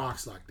pack the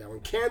box like that?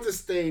 When Kansas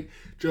State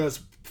just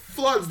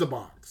floods the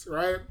box,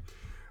 right?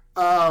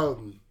 There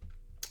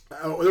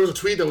was a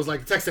tweet that was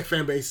like, the Texas Tech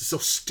fan base is so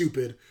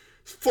stupid.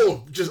 It's full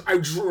of just,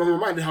 I'm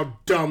reminded how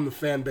dumb the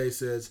fan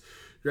base is.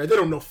 Right? They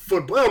don't know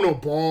football. They don't know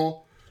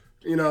ball.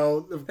 You know,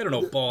 they don't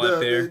know ball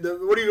out there.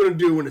 What are you going to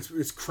do when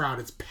it's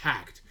crowded? It's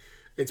packed.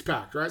 It's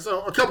packed, right?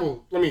 So a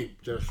couple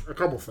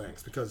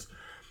things because,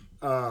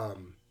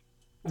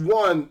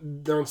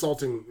 one, they're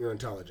insulting your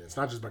intelligence,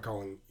 not just by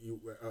calling you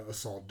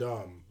assault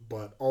dumb,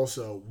 but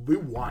also we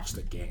watch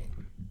the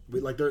game.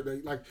 We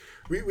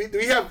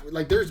have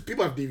there's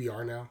people have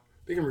DVR now.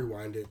 They can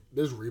rewind it.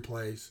 There's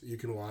replays you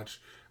can watch.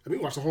 I mean,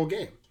 watch the whole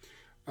game.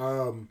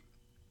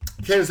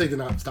 Kansas State did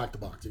not stack the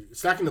box.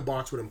 Stacking the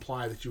box would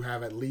imply that you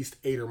have at least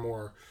 8 or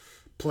more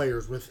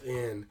players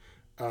within,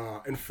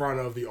 in front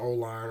of the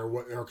O-line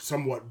or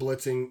somewhat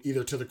blitzing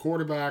either to the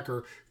quarterback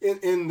or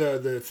in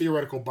the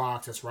theoretical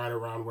box that's right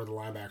around where the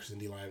linebackers and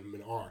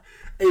D-linemen are.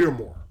 8 or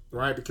more,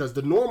 right? Because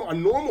a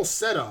normal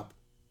setup,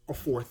 a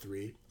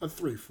 4-3, a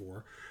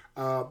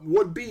 3-4,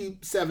 would be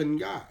 7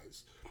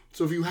 guys.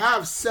 So if you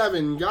have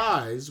 7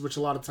 guys, which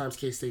a lot of times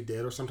K-State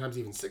did, or sometimes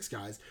even 6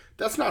 guys,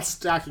 that's not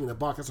stacking the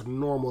box. That's a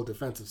normal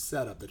defensive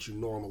setup that you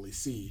normally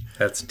see.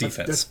 That's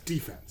defense. That's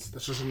defense.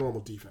 That's just a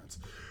normal defense.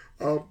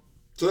 So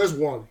there's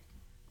one.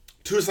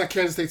 2, it's not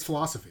Kansas State's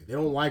philosophy. They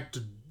don't like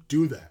to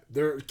do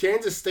that.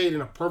 Kansas State,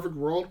 in a perfect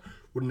world,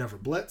 would never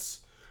blitz,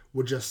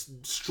 would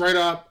just straight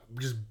up,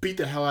 just beat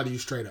the hell out of you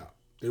straight up.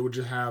 They would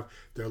just have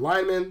their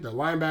linemen, their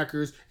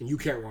linebackers, and you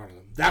can't run on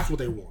them. That's what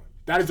they want.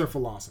 That is their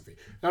philosophy.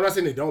 Now, I'm not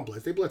saying they don't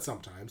blitz. They blitz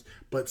sometimes.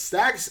 But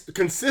Stacks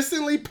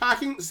consistently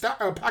packing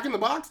the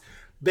box,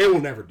 they will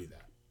never do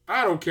that.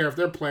 I don't care if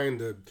they're playing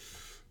the,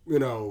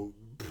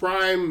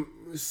 prime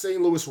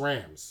St. Louis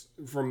Rams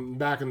from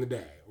back in the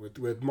day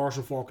with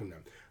Marshall Faulk and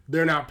them.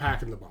 They're not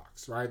packing the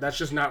box, right? That's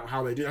just not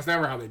how they do. That's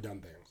never how they've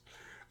done things.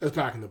 It's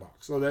packing the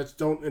box. So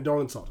don't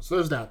insult us. So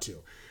there's that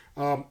too.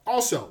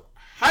 Also,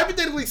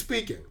 hypothetically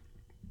speaking,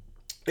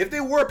 if they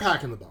were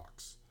packing the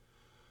box,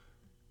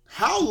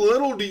 how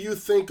little do you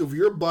think of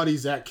your buddy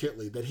Zach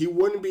Kittley that he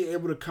wouldn't be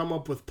able to come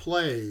up with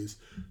plays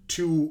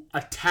to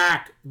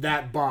attack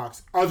that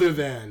box other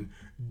than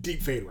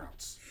deep fade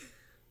routes?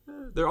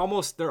 They're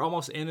almost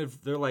in.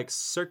 They're like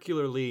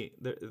circularly.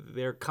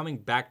 They're coming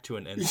back to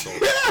an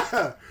insult.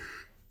 Yeah.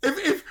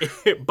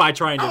 By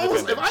trying to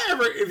defend it.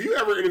 If you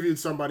ever interviewed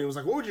somebody and was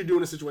like, what would you do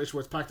in a situation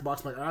where it's packed the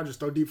box? I'm like, I just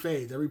throw deep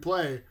fades every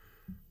play.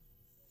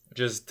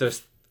 Just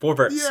 4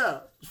 verts.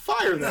 Yeah,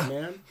 fire that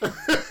man.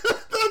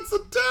 That's a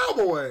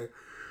terrible way.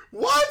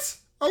 What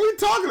are we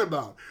talking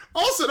about?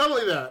 Also, not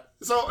only that.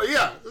 So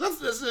yeah, that's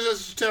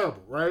just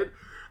terrible, right?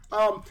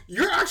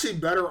 You're actually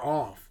better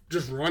off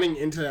just running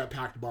into that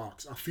packed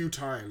box a few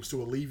times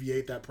to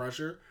alleviate that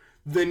pressure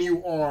than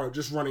you are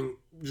just throwing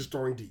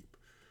deep.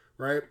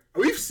 Right?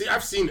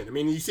 I've seen it. I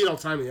mean, you see it all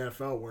the time in the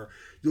NFL where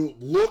you'll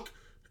look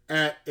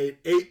at an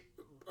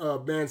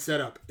 8-man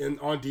setup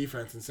on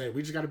defense and say,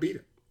 we just got to beat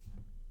it.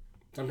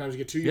 Sometimes you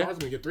get 2 yards,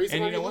 and you get 3.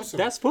 And you know what? Some.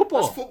 That's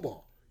football. That's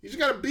football. You just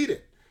got to beat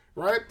it,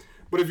 right?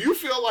 But if you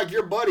feel like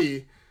your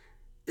buddy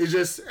is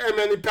just, hey,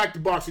 man, they packed the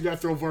box, you got to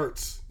throw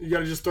verts. You got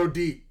to just throw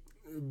deep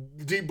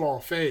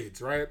ball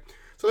fades, right?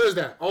 So there's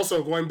that.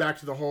 Also, going back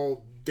to the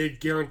whole they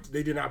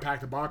did not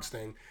pack the box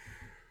thing,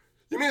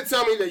 you mean to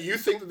tell me that you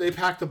think that they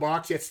packed the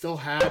box yet still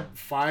had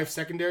 5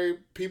 secondary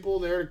people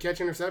there to catch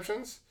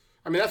interceptions?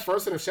 I mean, that's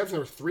first interception. There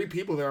was 3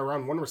 people there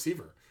around 1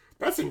 receiver.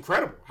 That's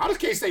incredible. How does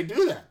K-State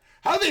do that?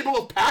 How do they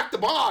both pack the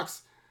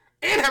box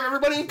and have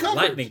everybody in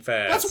coverage? Lightning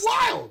fast. That's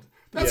wild.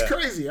 That's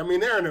crazy. I mean,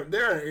 they're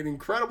an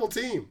incredible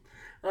team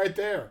right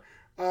there.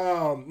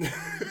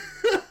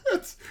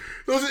 It's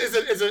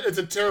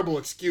a terrible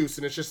excuse,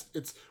 and it's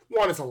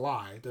a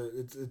lie.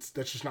 That's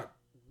just not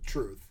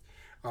truth.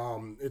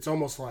 It's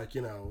almost like,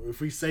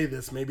 if we say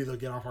this, maybe they'll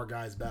get off our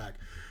guys' back.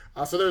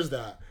 So there's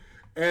that.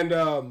 And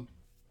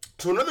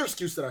so another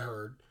excuse that I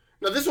heard.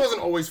 Now, this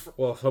wasn't always.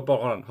 Well, hold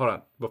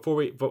on.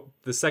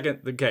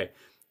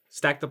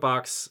 Stack the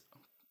box,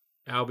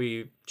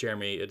 Albie,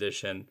 Jeremy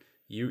edition.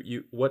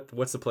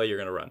 What's the play you're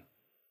gonna run?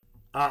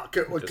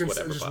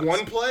 Just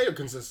one play or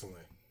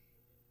consistently?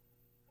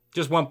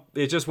 Just one.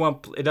 It's just one.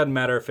 It doesn't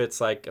matter if it's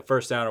like a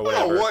first down or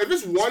whatever. well, if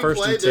it's one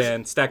first play, and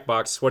 10, stack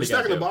box. What are you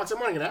gonna do? Stacking the box, I'm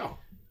running it out.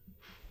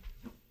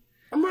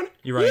 I'm running.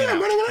 You running?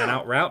 I'm running it out. An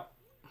out route.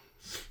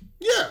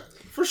 Yeah,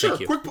 for sure.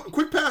 Thank you.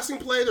 Quick passing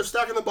play. They're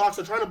stacking the box.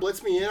 They're trying to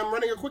blitz me in. I'm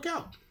running a quick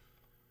out.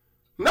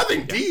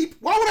 Nothing deep.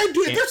 Why would I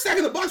do it? If they're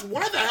stacking the box,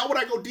 why the hell would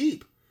I go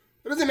deep?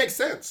 It doesn't make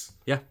sense.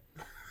 Yeah.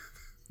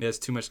 There's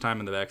too much time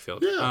in the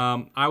backfield.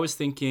 Yeah. I was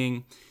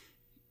thinking,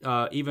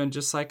 even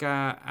just like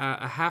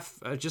a half,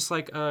 just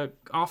like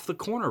off the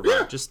corner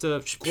run, Yeah. just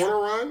a Corner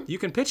run. You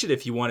can pitch it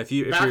if you want,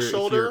 if Back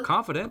shoulder. you're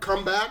confident.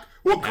 Comeback.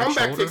 Well,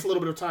 comeback shoulder. takes a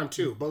little bit of time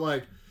too, but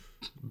like.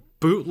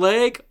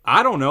 Bootleg.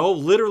 I don't know.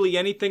 Literally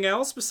anything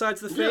else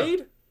besides the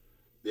fade.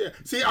 Yeah.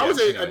 See, I would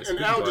say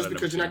an out go just to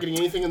because number you're not getting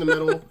anything in the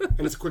middle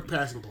and it's a quick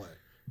passing play,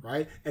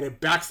 right? And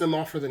it backs them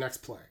off for the next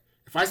play.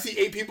 If I see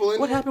 8 people in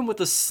What there, happened with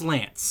the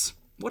slants?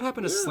 What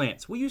happened to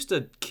slants? We used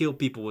to kill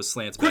people with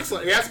slants. quick back in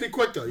slant. the It has to be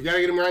quick though. You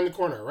gotta get him right in the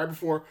corner, right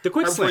before The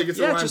quick right before slant. he gets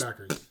Yeah, to the just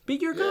linebackers. be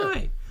your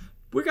guy.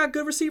 We got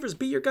good receivers.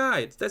 Be your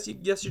guy. That's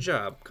your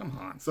job. Come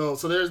on. So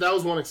that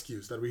was one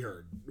excuse that we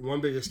heard.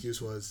 One big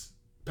excuse was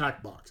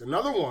pack box.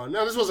 Another one.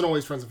 Now this wasn't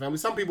always friends and family.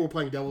 Some people were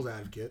playing devil's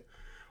advocate.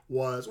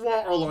 Was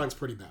our line's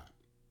pretty bad.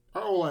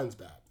 Our O line's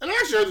bad. And I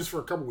actually heard this for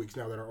a couple weeks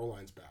now that our O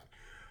line's bad.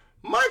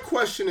 My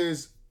question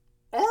is,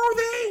 are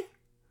they?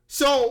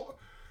 So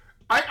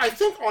I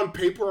think on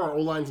paper our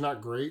O line's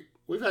not great.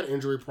 We've had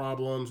injury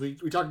problems. We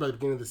talked about at the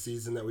beginning of the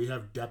season that we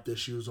have depth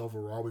issues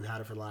overall. We've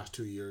had it for the last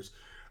 2 years.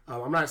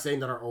 I'm not saying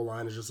that our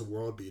O-line is just a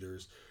world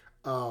beaters.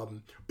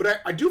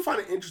 But I do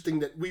find it interesting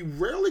that we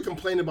rarely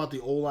complain about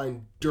the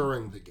O-line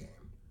during the game.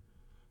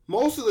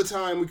 Most of the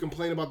time we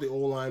complain about the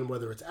O-line,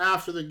 whether it's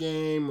after the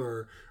game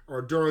or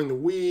during the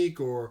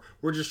week, or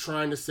we're just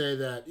trying to say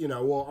that,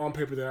 well, on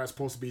paper they're not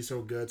supposed to be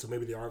so good, so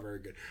maybe they aren't very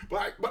good.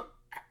 But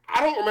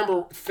I don't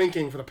remember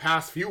thinking for the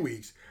past few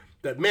weeks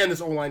that, man,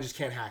 this O-line just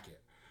can't hack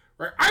it.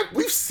 Right?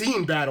 We've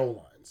seen bad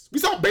O-lines. We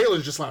saw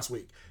Baylor's just last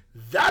week.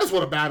 That is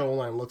what a bad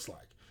O-line looks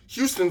like.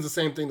 Houston's the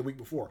same thing the week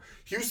before.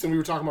 Houston, we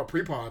were talking about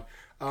pre-pod.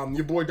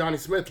 Your boy Donnie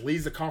Smith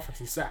leads the conference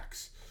in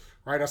sacks.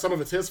 Right? Now, some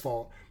of it's his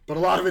fault, but a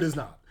lot of it is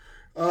not.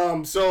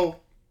 So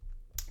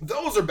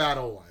those are bad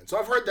O-lines. So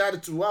I've heard that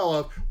as well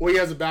of, well, he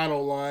has a bad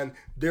O-line.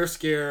 They're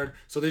scared.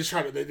 So they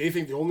just they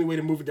think the only way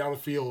to move it down the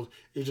field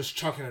is just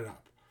chunking it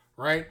up.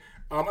 Right?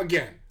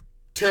 Again,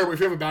 terrible. If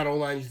you have a bad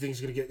O-line, you think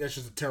he's going to get, that's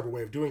just a terrible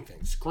way of doing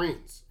things.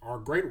 Screens are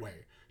a great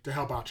way to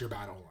help out your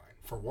bad O-line,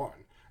 for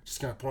one.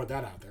 Just going to point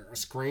that out there. A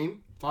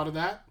screen, thought of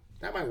that?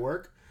 That might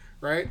work,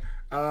 right?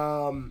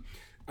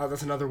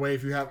 That's another way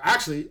if you have...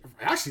 Actually,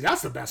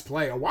 that's the best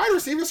play. A wide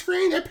receiver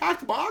screen, they pack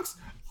the box.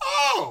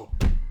 Oh!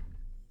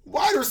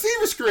 Wide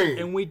receiver screen.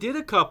 And we did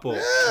a couple.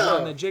 Yeah.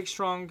 On the Jake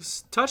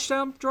Strong's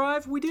touchdown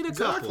drive, we did a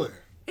couple. Exactly.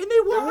 And they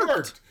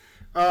worked.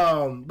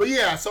 But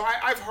yeah, so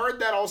I've heard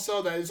that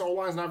also, that his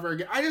O-line's not very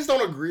good. I just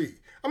don't agree.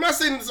 I'm not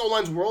saying this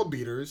O-line's world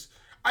beaters.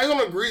 I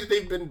don't agree that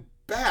they've been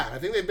bad. I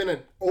think they've been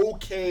an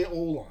okay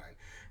O-line.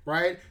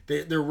 Right?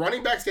 Their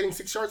running backs getting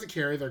 6 yards of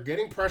carry. They're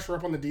getting pressure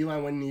up on the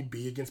D-line when need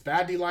be, against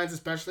bad D-lines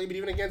especially, but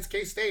even against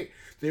K-State,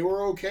 they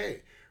were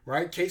okay.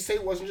 Right?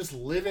 K-State wasn't just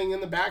living in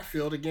the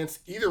backfield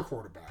against either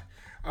quarterback.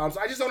 So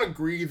I just don't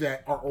agree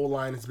that our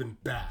O-line has been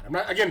bad.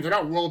 They're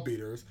not world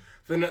beaters.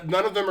 None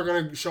of them are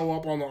going to show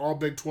up on the all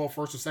Big 12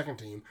 first or second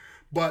team,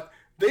 but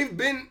they've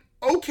been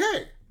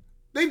okay.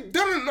 They've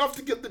done enough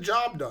to get the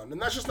job done, and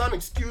that's just not an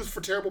excuse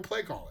for terrible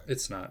play calling.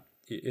 It's not.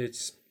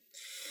 It's...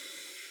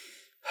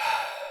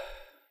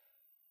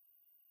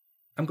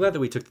 I'm glad that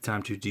we took the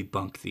time to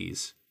debunk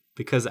these,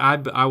 because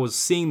I was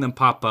seeing them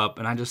pop up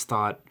and I just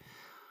thought,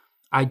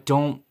 I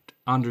don't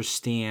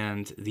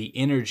understand the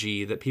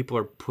energy that people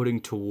are putting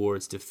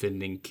towards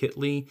defending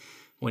Kitley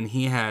when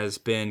he has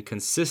been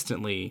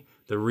consistently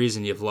the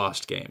reason you've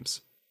lost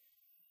games.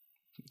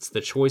 It's the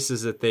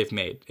choices that they've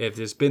made. If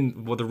there's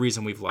been the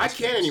reason we've lost I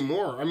can't games.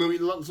 anymore. I mean,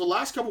 the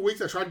last couple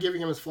weeks I tried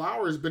giving him his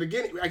flowers, but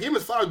again, I gave him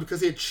his flowers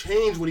because he had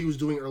changed what he was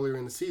doing earlier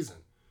in the season.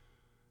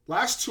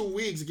 Last 2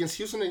 weeks against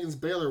Houston and against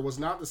Baylor was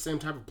not the same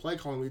type of play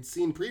calling we'd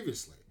seen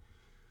previously.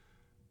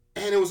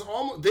 And it was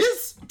almost,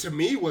 this to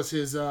me was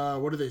his,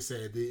 what do they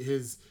say?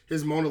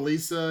 His Mona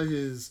Lisa,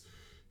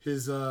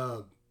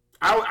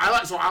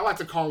 I like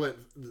to call it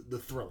the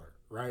thriller,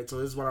 right? So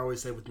this is what I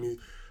always say with me.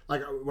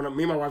 Like when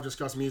me and my wife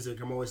discuss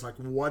music, I'm always like,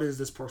 what is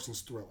this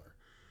person's thriller?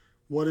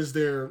 What is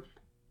their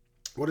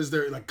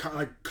like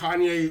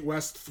Kanye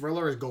West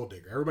thriller is Gold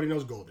Digger. Everybody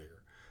knows Gold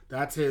Digger.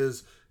 That's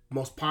his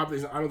most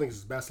popular. I don't think it's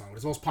his best song, but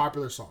his most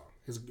popular song.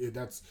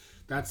 That's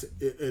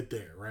it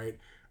there, right?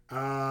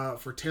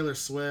 For Taylor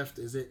Swift,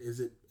 is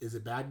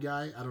it Bad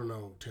Guy? I don't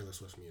know Taylor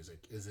Swift's music.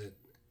 Is it?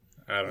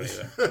 I don't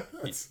either.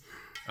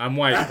 I'm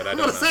white, but I don't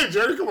know. I'm gonna say,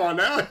 Jerry, come on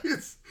now.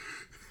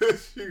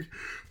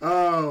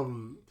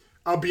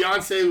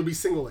 Beyonce would be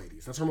Single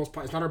Ladies. That's her most.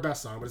 It's not her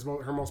best song, but it's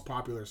her most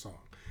popular song,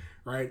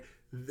 right?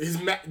 This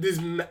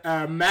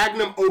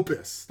magnum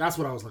opus. That's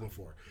what I was looking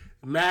for.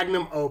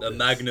 Magnum opus. The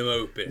magnum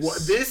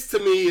opus. This to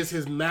me is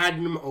his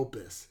magnum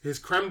opus. His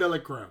creme de la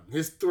creme.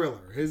 His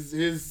thriller.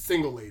 His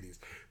Single Ladies.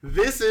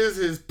 This is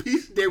his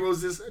piece de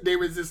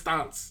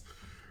resistance.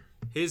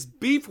 His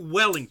beef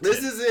Wellington.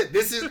 This is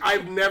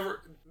it.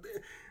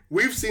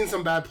 We've seen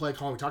some bad play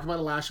calling. We talked about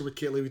it last year with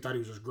Kitley. We thought he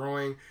was just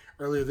growing.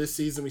 Earlier this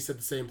season, we said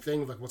the same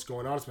thing, like what's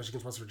going on, especially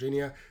against West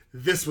Virginia.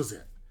 This was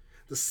it.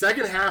 The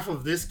second half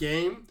of this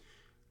game,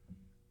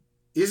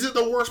 is it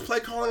the worst play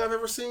calling I've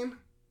ever seen?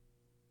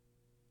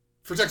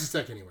 For Texas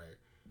Tech, anyway.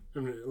 I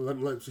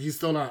mean, he's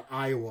still not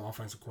Iowa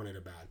offensive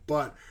coordinator bad.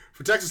 But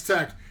for Texas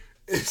Tech,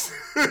 is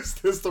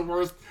this the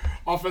worst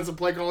offensive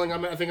play calling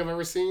I think I've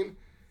ever seen?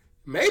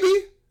 Maybe.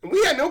 And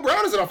we had Neil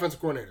Brown as an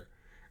offensive coordinator.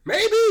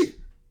 Maybe.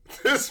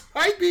 This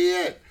might be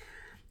it.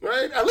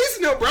 Right? At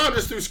least Neil Brown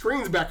just threw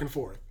screens back and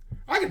forth.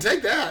 I can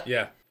take that.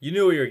 Yeah. You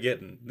knew what you were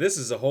getting. This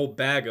is a whole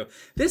bag of...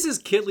 This is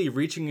Kitley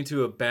reaching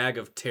into a bag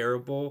of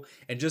terrible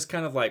and just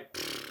kind of like,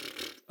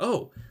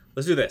 oh,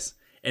 let's do this.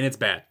 And it's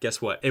bad.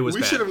 Guess what? It was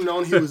bad. We should have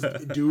known he was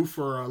due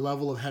for a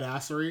level of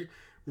headassery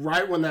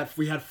right when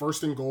we had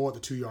first and goal at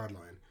the 2-yard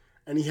line.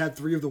 And he had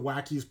 3 of the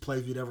wackiest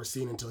plays we'd ever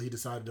seen until he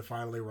decided to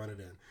finally run it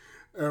in.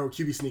 Or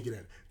QB sneak it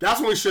in. That's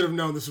when we should have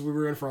known we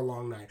were in for a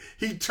long night.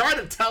 He tried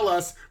to tell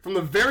us from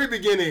the very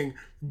beginning,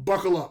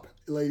 buckle up,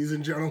 ladies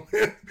and gentlemen,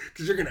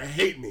 because you're going to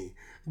hate me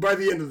by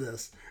the end of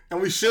this.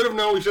 And we should have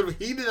known, we should have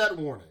heeded that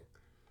warning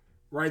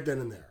right then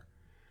and there.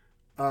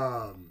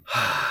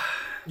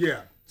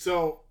 Yeah.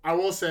 So I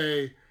will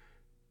say,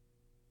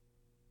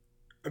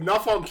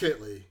 enough on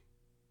Kitley.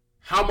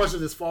 How much of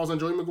this falls on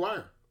Joey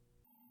McGuire?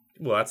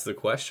 Well, that's the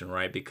question,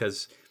 right?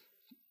 Because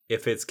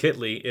if it's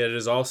Kitley, it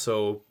is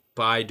also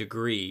by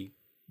degree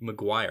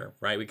McGuire,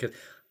 right? Because,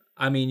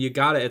 I mean, you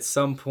got to at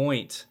some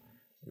point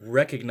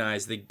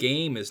recognize the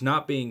game is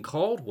not being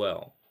called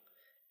well.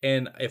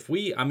 And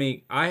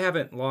I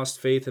haven't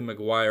lost faith in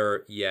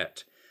McGuire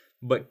yet,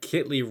 but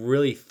Kitley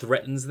really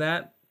threatens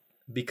that,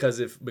 because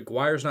if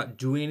McGuire's not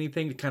doing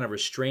anything to kind of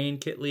restrain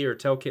Kitley or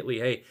tell Kitley,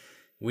 hey,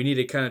 we need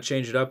to kind of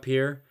change it up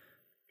here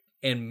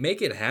and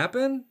make it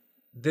happen,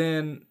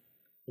 then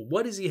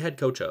what is he head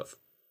coach of?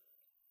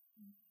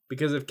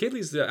 Because if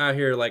Kitley's out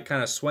here like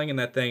kind of swinging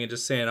that thing and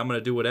just saying, I'm going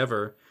to do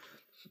whatever,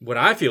 what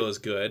I feel is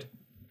good,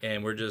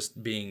 and we're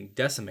just being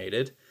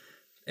decimated,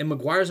 and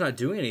McGuire's not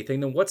doing anything,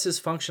 then what's his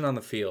function on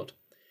the field,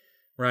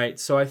 right?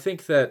 So I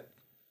think that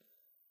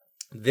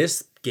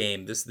this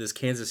game, this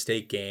Kansas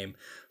State game,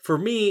 for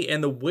me,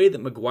 and the way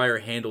that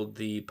McGuire handled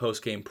the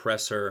post-game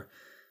presser,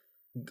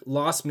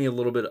 lost me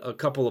a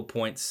couple of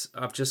points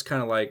of just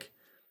kind of like,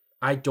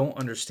 I don't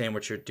understand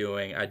what you're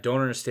doing. I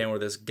don't understand where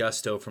this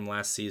gusto from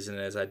last season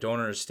is. I don't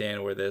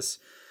understand where this,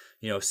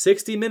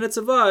 60 minutes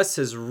of us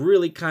has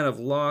really kind of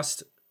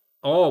lost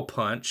all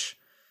punch.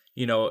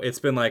 It's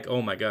been like,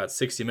 oh my God,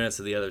 60 minutes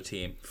of the other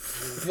team.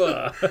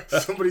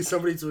 Somebody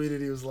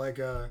tweeted, he was like,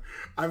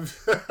 I'm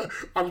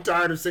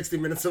tired of 60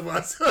 minutes of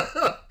us.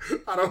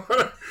 I don't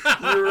want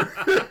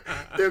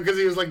to, because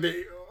he was like,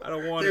 I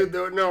don't want it.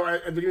 No,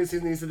 at the beginning of the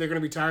season, he said they're going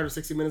to be tired of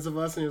 60 minutes of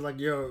us. And he was like,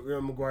 yo,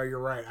 McGuire, you're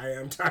right. I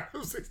am tired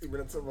of 60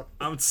 minutes of us.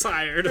 I'm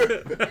tired.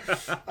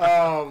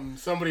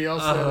 Somebody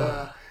else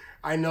said,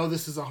 I know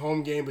this is a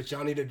home game, but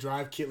y'all need to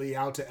drive Kitley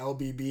out to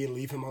LBB and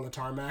leave him on the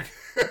tarmac.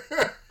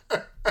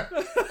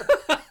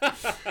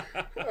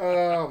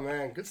 Oh,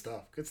 man. Good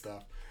stuff.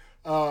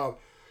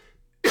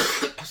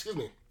 Excuse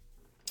me.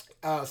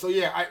 So,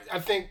 yeah, I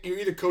think you're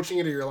either coaching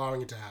it or you're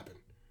allowing it to happen.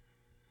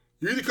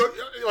 You're either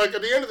like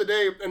at the end of the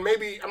day, and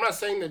maybe I'm not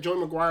saying that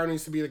Joey McGuire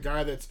needs to be the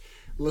guy that's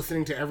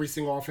listening to every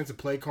single offensive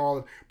play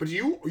call, but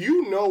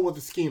you know what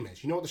the scheme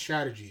is. You know what the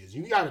strategy is.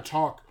 You got to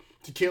talk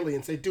to Kitley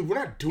and say, dude, we're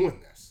not doing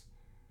this.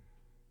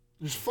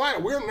 Just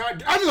flat. We're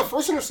not. After the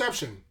first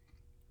interception,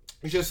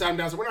 he just sat him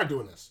down and said, we're not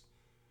doing this.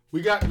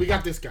 We got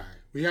this guy.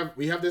 We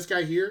have this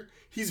guy here.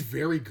 He's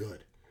very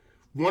good.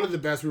 One of the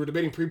best. We were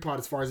debating pre-pod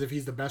as far as if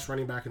he's the best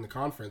running back in the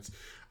conference.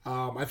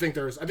 I think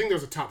there's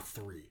a top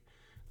 3.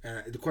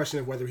 The question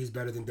of whether he's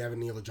better than Devin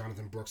Neal or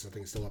Jonathan Brooks, I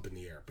think, is still up in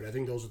the air. But I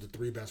think those are the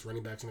 3 best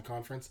running backs in the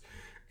conference.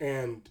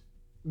 And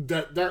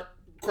that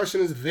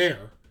question is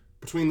there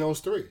between those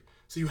 3.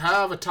 So you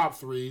have a top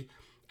 3,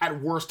 at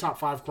worst top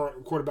 5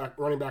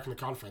 running back in the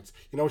conference.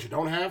 You know what you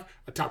don't have?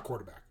 A top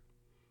quarterback.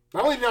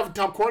 Not only do you have a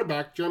top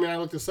quarterback, Jeremy and I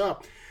looked this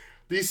up,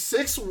 the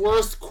 6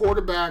 worst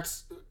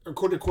quarterbacks,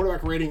 according to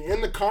quarterback rating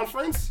in the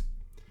conference,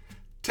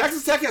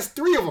 Texas Tech has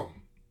 3 of them.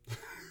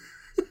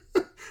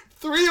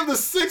 3 of the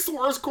 6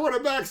 worst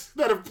quarterbacks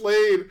that have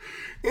played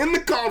in the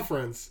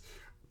conference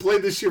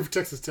played this year for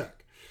Texas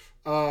Tech.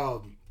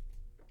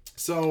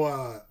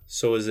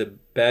 So is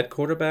it bad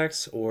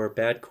quarterbacks or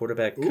bad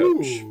quarterback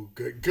coach? Ooh,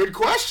 good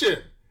question.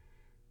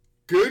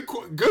 Good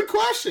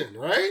question,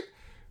 right?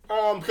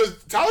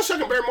 Because Tyler Shough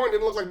and Barry Morton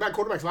didn't look like bad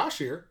quarterbacks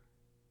last year.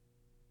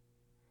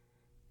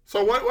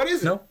 So what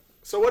is it? No.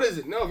 So what is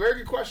it? No, very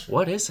good question.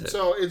 What is it?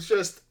 So it's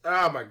just,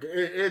 oh my God,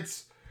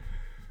 it's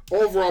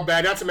overall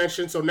bad. Not to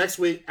mention, so next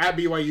week at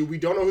BYU, we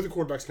don't know who the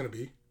quarterback's going to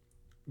be.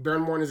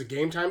 Baron Morton is a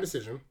game time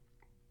decision.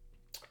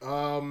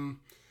 What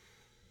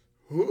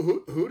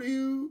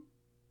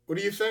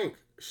do you think?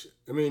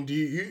 I mean,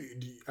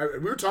 we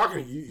were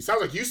talking. It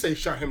sounds like you say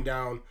shut him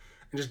down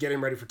and just get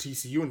him ready for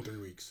TCU in 3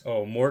 weeks.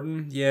 Oh,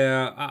 Morton?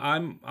 Yeah,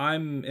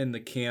 I'm in the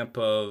camp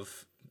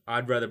of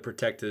I'd rather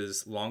protect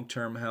his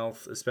long-term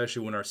health,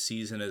 especially when our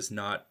season is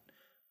not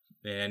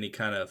in any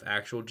kind of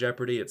actual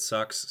jeopardy. It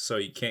sucks, so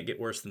you can't get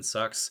worse than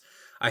sucks.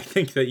 I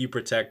think that you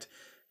protect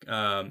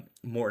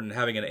Morton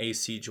having an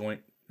AC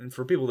joint. And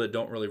for people that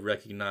don't really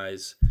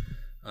recognize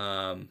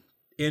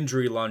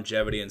injury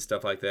longevity and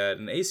stuff like that,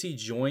 an AC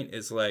joint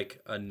is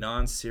like a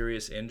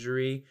non-serious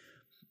injury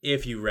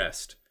if you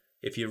rest.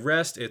 If you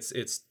rest,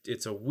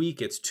 it's a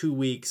week, it's 2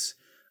 weeks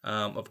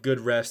of good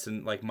rest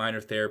and like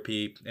minor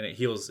therapy, and it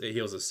heals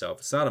itself.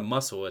 It's not a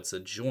muscle, it's a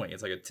joint.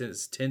 It's like a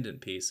tendon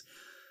piece.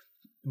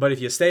 But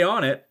if you stay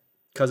on it,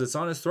 because it's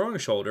on his throwing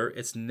shoulder,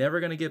 it's never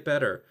going to get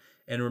better.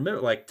 And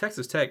remember, like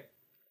Texas Tech,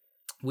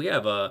 we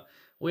have a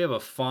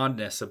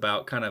fondness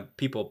about kind of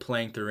people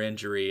playing through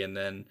injury, and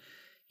then,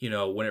 you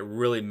know, when it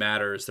really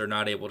matters, they're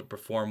not able to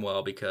perform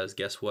well because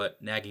guess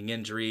what? Nagging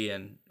injury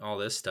and all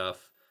this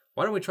stuff.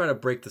 Why don't we try to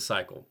break the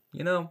cycle?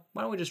 You know,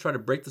 why don't we just try to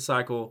break the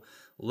cycle,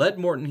 let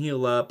Morton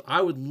heal up?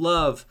 I would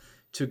love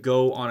to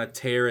go on a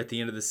tear at the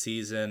end of the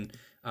season,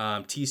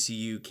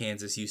 TCU,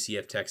 Kansas,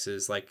 UCF,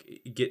 Texas,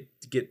 like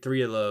get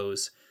 3 of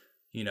those,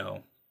 you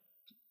know,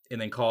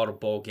 and then call it a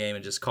bowl game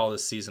and just call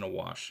this season a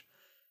wash.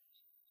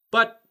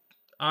 But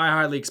I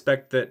highly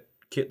expect that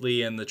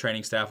Kitley and the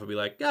training staff will be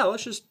like, yeah,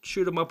 let's just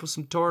shoot him up with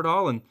some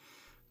Toradol and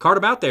cart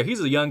him out there.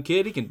 He's a young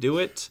kid. He can do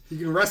it. He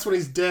can rest when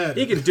he's dead.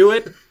 He can do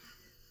it.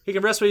 He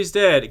can rest when he's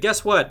dead.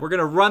 Guess what? We're going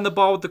to run the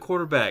ball with the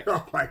quarterback.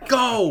 Oh, my God.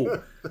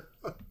 Go!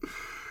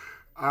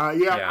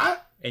 Yeah.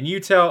 And you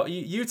tell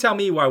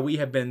me why we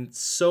have been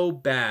so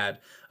bad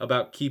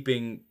about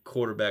keeping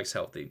quarterbacks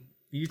healthy.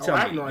 You tell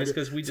me. No it's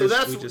idea.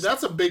 because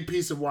That's a big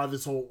piece of why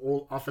this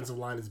whole offensive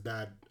line is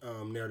bad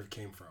narrative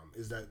came from,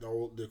 is that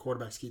the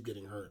quarterbacks keep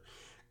getting hurt.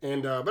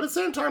 And but at the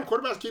same time,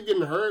 quarterbacks keep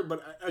getting hurt.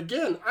 But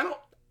again, I don't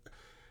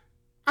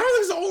think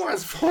it's the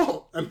O-line's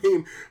fault. I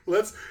mean,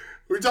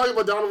 we're talking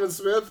about Donovan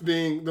Smith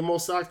being the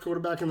most sacked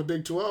quarterback in the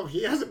Big 12.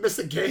 He hasn't missed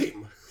a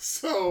game.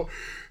 So,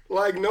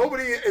 like,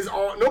 nobody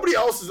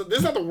else is. This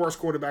is not the worst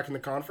quarterback in the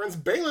conference.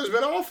 Baylor's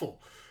been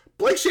awful.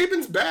 Blake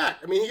Shapen's back.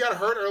 I mean, he got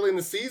hurt early in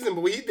the season,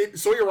 but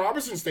Sawyer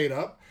Robertson stayed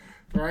up,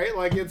 right?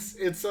 Like, it's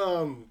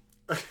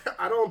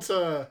I don't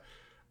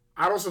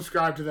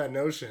subscribe to that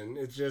notion.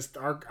 It's just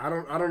I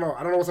don't know.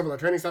 I don't know what's up with our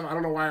training staff. I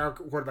don't know why our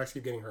quarterbacks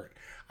keep getting hurt.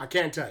 I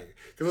can't tell you,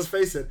 because let's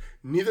face it,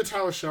 neither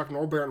Tyler Shuck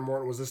nor Barrett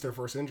Morton was this their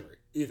first injury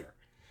either,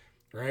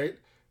 right?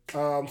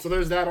 So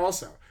there's that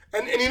also.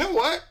 And you know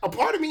what? A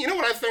part of me, you know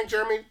what I think,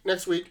 Jeremy?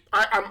 Next week,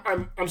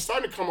 I'm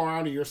starting to come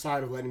around to your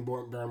side of letting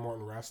Barrett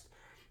Morton rest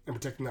and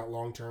protecting that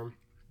long term.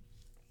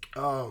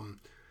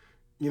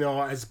 You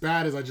know, as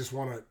bad as I just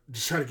want to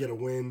just try to get a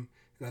win,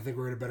 and I think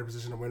we're in a better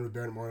position to win with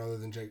Barrett Morton other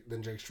than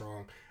Jake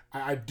Strong.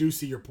 I do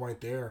see your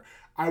point there.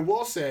 I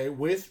will say,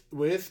 with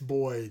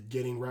Boyd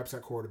getting reps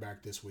at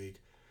quarterback this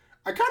week,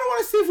 I kind of want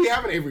to see if we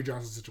have an Avery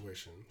Johnson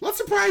situation. Let's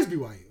surprise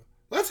BYU.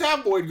 Let's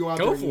have Boyd go out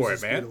there and use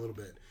his speed a little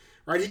bit.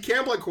 Right? He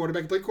can play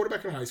quarterback. He played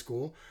quarterback in high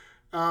school.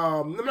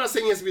 I'm not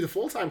saying he has to be the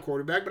full-time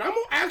quarterback, but I'm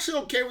actually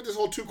okay with this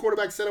whole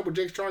 2-quarterback setup with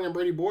Jake Strong and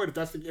Brady Boyd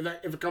if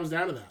it comes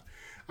down to that.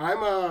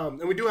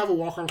 And we do have a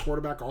walk-on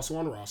quarterback also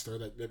on roster.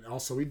 That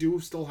also we do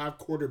still have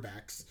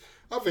quarterbacks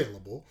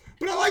available.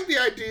 But I like the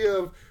idea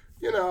of,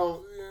 you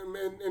know,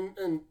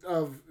 and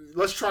of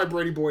let's try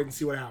Brady Boyd and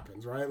see what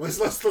happens. Right?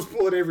 Let's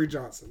pull it Avery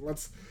Johnson.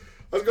 Let's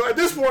go. At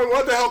this point,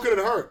 what the hell could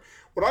it hurt?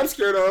 What I'm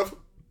scared of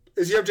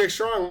is you have Jake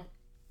Strong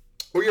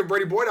or you have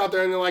Brady Boyd out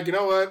there and they're like, you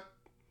know what?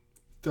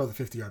 Throw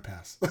the 50-yard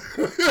pass.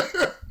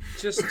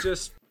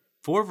 just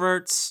 4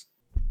 verts.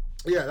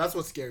 Yeah, that's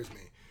what scares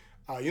me.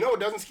 You know what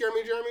doesn't scare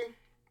me, Jeremy?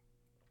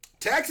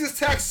 Texas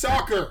Tech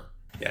soccer.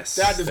 Yes,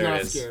 that does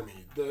not scare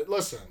me.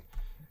 Listen.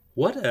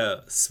 What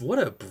a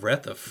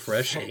breath of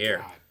fresh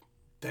air.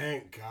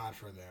 Thank God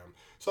for them.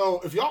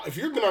 So if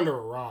you've been under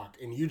a rock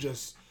and you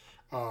just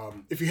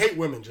if you hate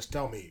women, just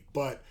tell me.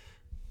 But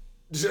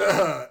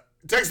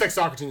Texas Tech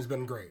soccer team has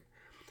been great,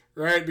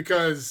 right?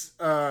 Because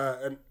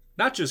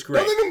not just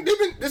great. No, they've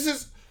been. This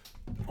is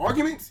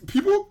arguments.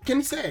 People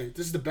can say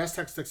this is the best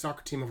Texas Tech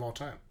soccer team of all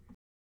time.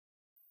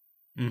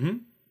 Mm-hmm.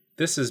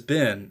 This has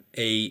been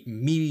a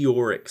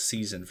meteoric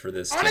season for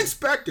this team.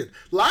 Unexpected.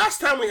 Last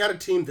time we had a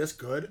team this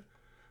good,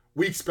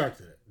 we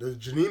expected it. The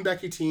Janine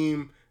Becky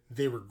team,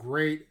 they were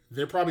great.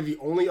 They're probably the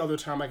only other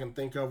time I can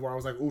think of where I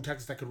was like, "Ooh,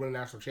 Texas Tech could win a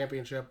national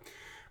championship."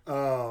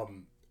 But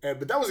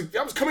that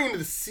was coming into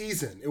the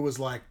season. It was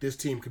like, this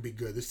team could be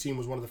good. This team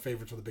was one of the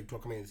favorites for the Big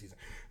 12 coming into the season.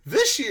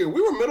 This year,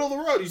 we were middle of the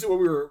road. You said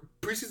we were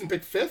preseason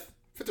picked 5th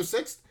or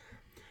 6th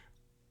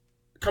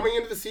coming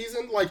into the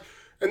season.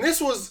 And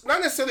this was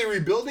not necessarily a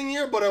rebuilding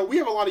year, but we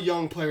have a lot of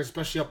young players,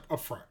 especially up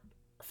front.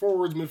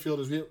 Forwards,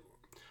 midfielders. We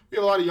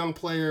have a lot of young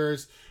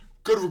players,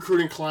 good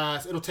recruiting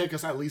class. It'll take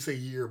us at least a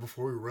year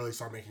before we really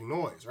start making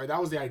noise, right? That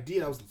was the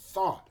idea. That was the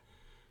thought.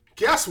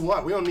 Guess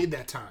what? We don't need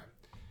that time.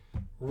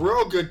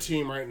 Real good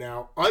team right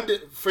now.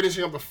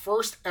 Finishing up the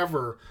first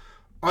ever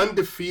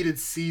undefeated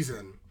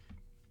season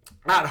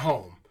at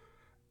home.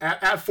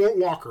 At Fort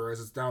Walker,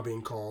 as it's now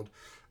being called.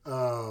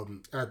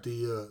 at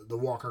the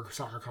Walker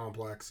Soccer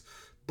Complex.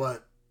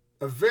 But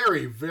a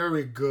very,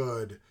 very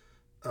good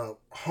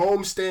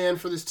homestand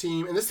for this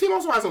team. And this team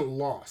also hasn't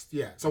lost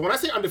yet. So when I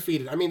say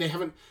undefeated, I mean they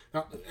haven't...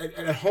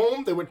 At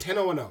home, they went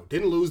 10-0-0.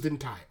 Didn't lose, didn't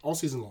tie all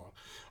season long.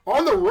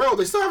 On the road,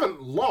 they still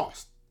haven't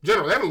lost.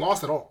 Generally, they haven't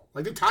lost at all.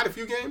 Like, they tied a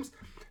few games,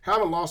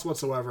 haven't lost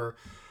whatsoever.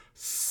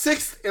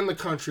 6th in the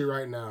country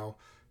right now.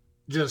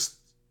 Just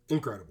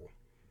incredible.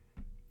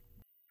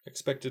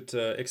 Expect it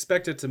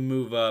to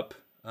move up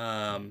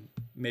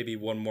maybe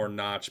one more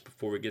notch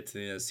before we get to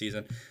the end of the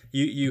season.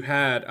 You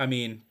had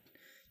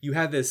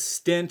this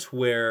stint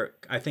where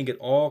I think it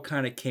all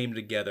kind of came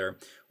together,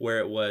 where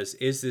it was,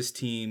 is this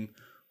team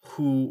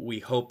who we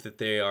hope that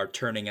they are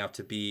turning out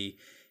to be?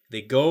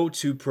 They go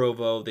to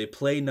Provo, they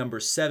play number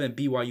 7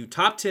 BYU,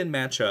 top 10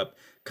 matchup,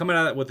 coming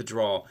out of that with a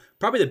draw.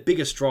 Probably the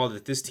biggest draw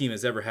that this team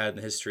has ever had in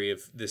the history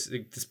of this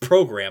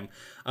program,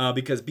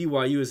 because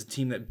BYU is a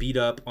team that beat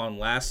up on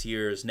last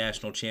year's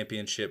national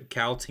championship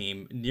Cal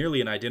team,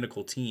 nearly an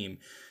identical team.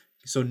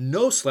 So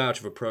no slouch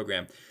of a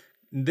program.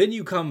 Then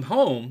you come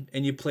home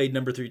and you played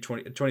number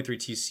 23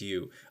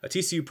 TCU, a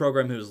TCU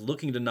program who is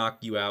looking to knock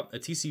you out, a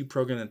TCU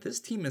program that this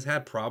team has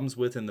had problems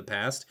with in the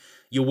past.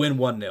 You win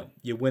 1-0.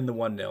 You win the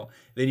 1-0.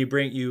 Then you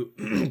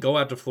go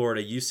out to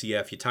Florida,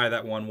 UCF, you tie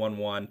that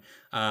 1-1-1.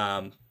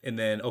 And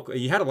then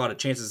you had a lot of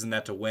chances in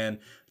that to win.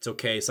 It's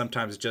okay.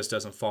 Sometimes it just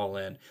doesn't fall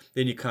in.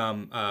 Then you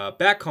come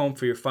back home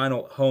for your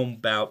final home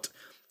bout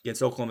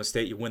against Oklahoma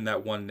State. You win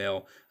that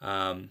 1-0.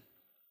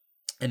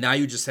 And now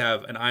you just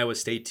have an Iowa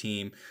State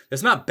team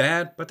that's not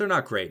bad, but they're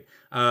not great.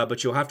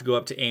 But you'll have to go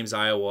up to Ames,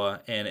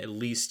 Iowa, and at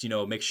least,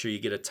 make sure you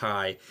get a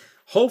tie.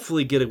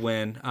 Hopefully get a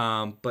win.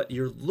 But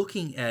you're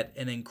looking at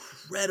an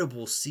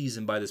incredible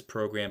season by this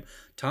program.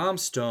 Tom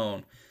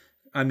Stone,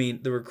 the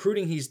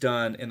recruiting he's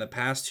done in the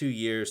past 2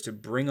 years to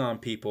bring on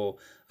people,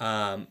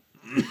 like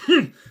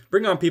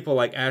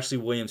Ashley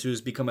Williams,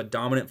 who's become a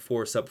dominant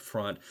force up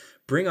front.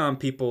 Bring on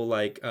people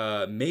like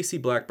Macy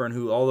Blackburn,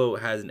 who, although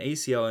has an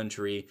ACL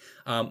injury,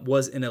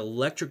 was an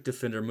electric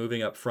defender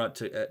moving up front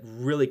to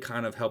really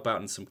kind of help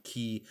out in some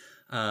key,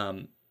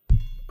 what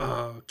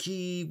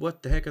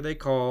the heck are they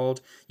called?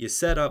 You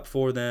set up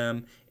for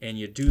them and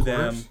you do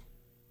them.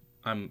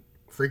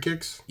 Free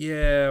kicks?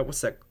 Yeah,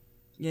 what's that?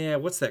 Yeah,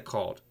 what's that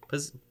called?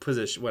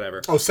 Position,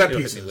 whatever. Oh, set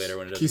pieces. It'll hit me later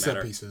when it doesn't Key matter.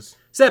 set pieces.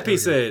 Set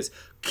pieces.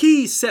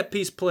 Key set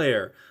piece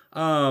player.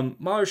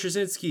 Mahler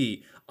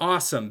Straczynski.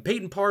 Awesome.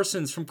 Peyton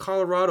Parsons from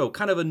Colorado,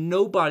 kind of a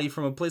nobody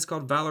from a place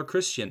called Valor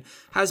Christian,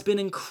 has been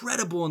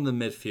incredible in the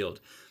midfield.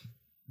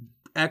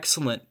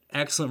 Excellent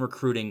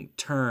recruiting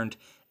turned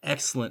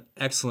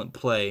excellent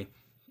play.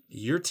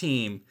 Your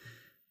team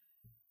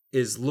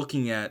is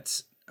looking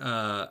at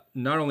not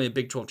only a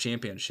Big 12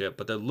 championship,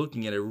 but they're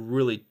looking at a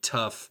really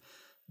tough,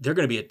 they're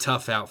going to be a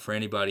tough out for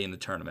anybody in the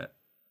tournament.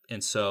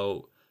 And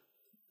so,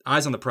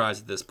 eyes on the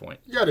prize at this point.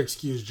 You got to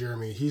excuse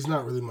Jeremy. He's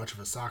not really much of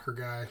a soccer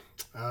guy.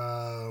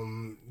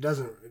 I'm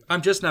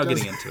just now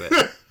getting into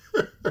it.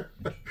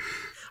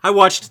 I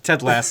watched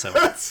Ted Lasso.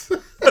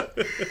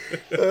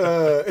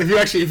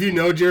 If you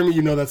know Jeremy,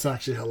 you know that's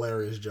actually a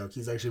hilarious joke.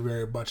 He's actually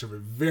very much of a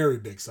very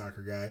big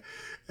soccer guy,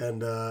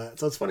 and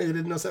so it's funny they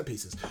didn't know set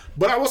pieces.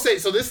 But I will say,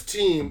 so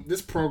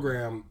this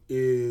program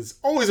is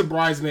always a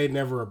bridesmaid,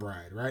 never a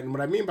bride, right? And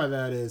what I mean by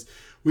that is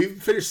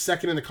we've finished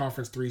second in the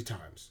conference 3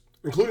 times,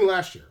 including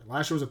last year.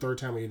 Last year was the 3rd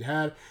time we'd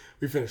had.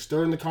 We finished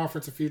 3rd in the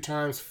conference a few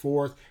times,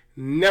 4th.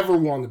 Never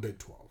won the Big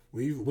 12.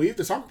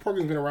 The soccer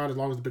program's been around as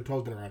long as the Big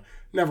 12's been around.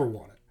 Never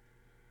won it.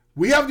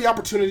 We have the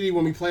opportunity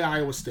when we play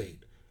Iowa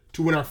State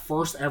to win our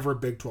first ever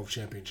Big 12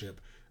 championship.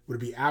 Would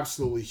be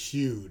absolutely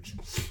huge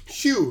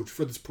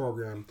for this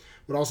program.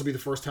 Would also be the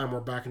first time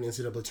we're back in the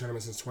NCAA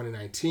tournament since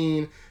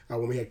 2019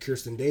 when we had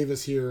Kirsten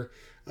Davis here.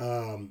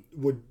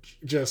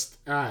 This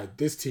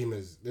team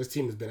has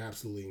been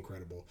absolutely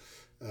incredible,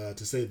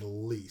 to say the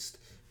least.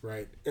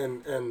 Right,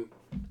 and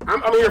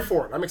I'm here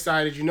for it. I'm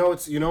excited.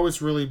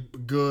 It's really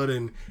good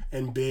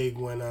and big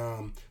when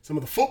some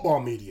of the football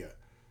media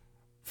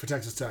for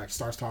Texas Tech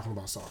starts talking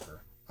about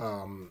soccer.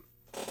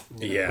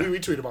 We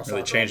tweet about soccer.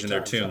 Really changing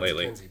their tune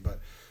lately. But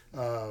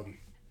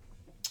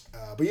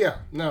yeah,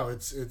 no,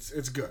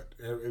 it's good.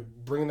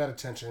 Bringing that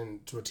attention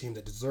to a team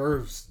that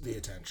deserves the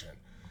attention,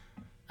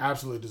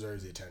 absolutely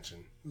deserves the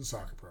attention. The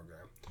soccer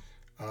program.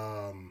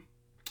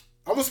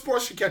 Other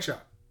sports should catch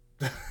up.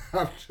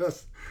 I'm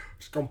just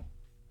gonna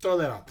throw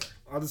that out there.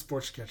 Other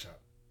sports should catch up.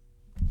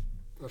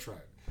 That's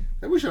right.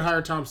 Maybe we should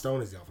hire Tom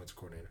Stone as the offensive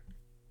coordinator.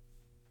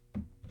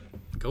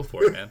 Go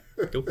for it, man.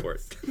 Go for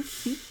it.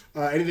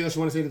 Anything else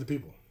you want to say to the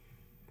people?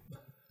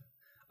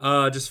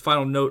 Just a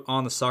final note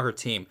on the soccer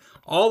team.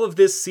 All of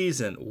this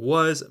season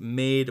was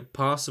made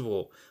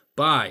possible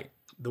by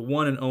the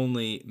one and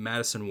only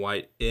Madison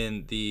White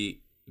in the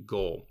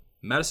goal.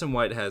 Madison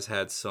White has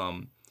had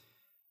some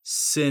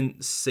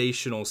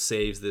sensational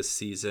saves this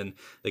season,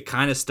 the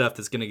kind of stuff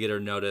that's going to get her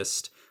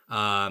noticed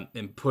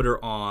and put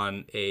her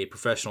on a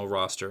professional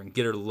roster and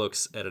get her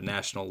looks at a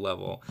national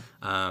level.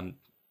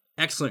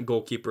 Excellent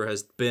goalkeeper,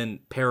 has been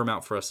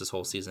paramount for us this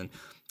whole season.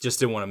 just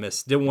didn't want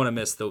to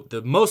miss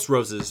the most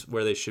roses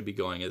where they should be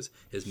going is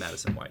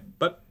Madison White.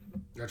 But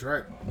that's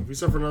right. If we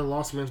suffer another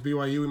loss against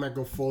BYU, we might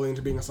go fully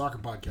into being a soccer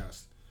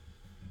podcast.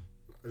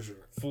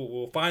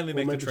 We'll finally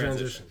make the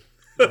transition.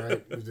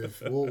 Right?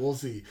 We'll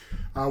see.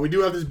 We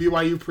do have this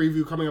BYU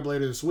preview coming up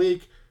later this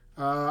week.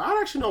 I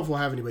don't actually know if we'll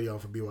have anybody on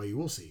for BYU.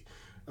 We'll see.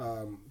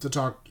 To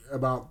talk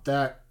about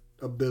that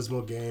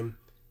abysmal game.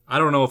 I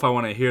don't know if I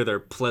want to hear their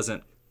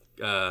pleasantries.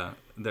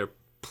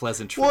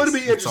 Well, it'll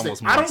be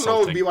interesting. I don't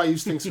know if BYU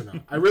stinks or not.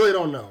 I really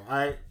don't know.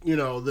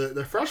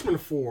 The freshman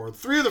four,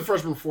 3 of the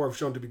freshman 4 have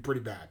shown to be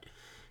pretty bad.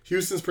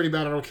 Houston's pretty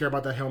bad. I don't care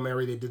about that Hail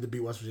Mary they did to beat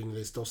West Virginia.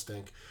 They still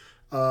stink.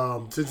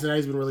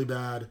 Cincinnati's been really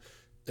bad.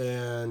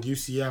 And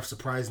UCF,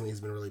 surprisingly, has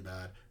been really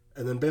bad.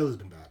 And then Baylor's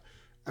been bad.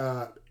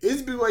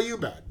 Is BYU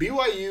bad?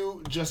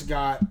 BYU just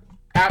got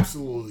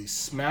absolutely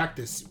smacked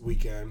this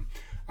weekend.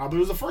 But it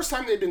was the first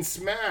time they'd been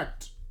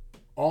smacked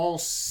all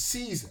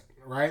season,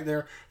 right?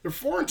 They're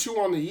 4-2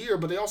 on the year,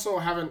 but they also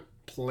haven't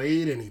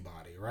played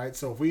anybody, right?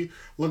 So if we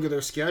look at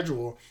their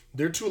schedule,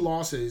 their 2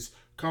 losses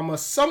come a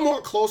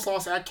somewhat close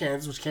loss at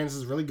Kansas, which Kansas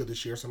is really good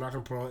this year, so I'm not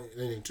going to put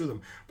anything to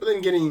them. But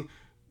then getting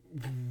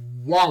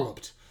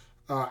walloped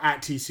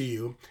at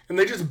TCU, and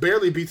they just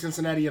barely beat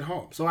Cincinnati at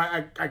home. So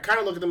I kind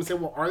of look at them and say,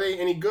 well, are they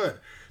any good?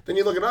 Then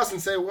you look at us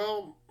and say,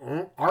 well,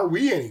 are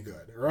we any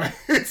good, right?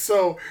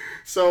 So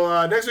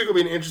next week will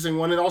be an interesting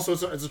one, and also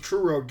it's a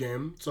true road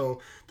game.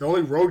 So the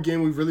only road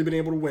game we've really been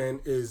able to win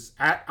is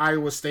at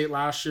Iowa State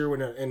last year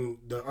in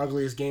the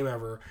ugliest game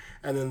ever,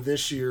 and then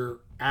this year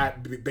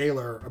at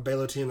Baylor, a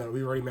Baylor team that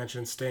we've already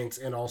mentioned stinks,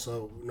 and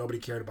also nobody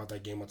cared about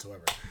that game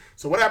whatsoever.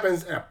 So what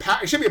happens?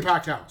 It should be a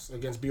packed house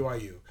against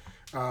BYU.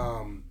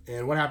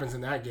 And what happens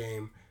in that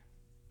game,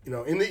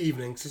 in the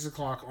evening, 6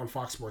 o'clock on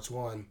Fox Sports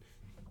 1,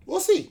 we'll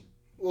see.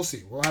 We'll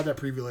have that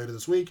preview later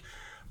this week.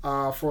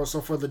 For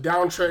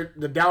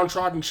the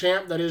downtrodden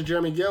champ that is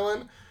Jeremy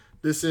Gillen,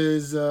 this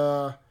is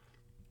your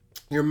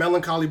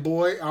melancholy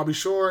boy, I'll be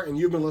sure, and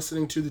you've been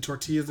listening to the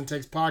Tortillas and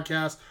Takes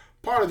podcast,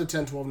 part of the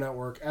 1012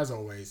 Network. As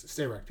always,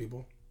 stay wrecked,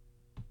 people.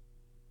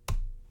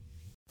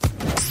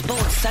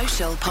 Sports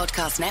Social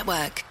Podcast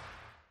Network.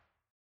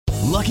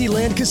 Lucky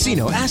Land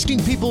Casino,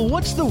 asking people,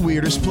 what's the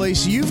weirdest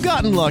place you've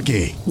gotten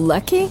lucky?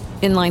 Lucky?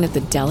 In line at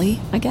the deli,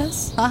 I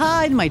guess?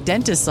 Aha, in my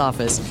dentist's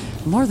office.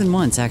 More than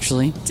once,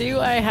 actually. Do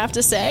I have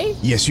to say?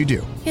 Yes, you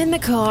do. In the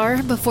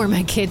car before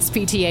my kids'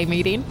 PTA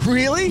meeting.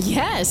 Really?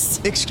 Yes.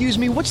 Excuse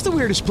me, what's the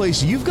weirdest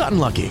place you've gotten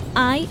lucky?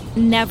 I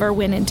never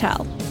win and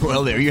tell.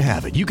 Well, there you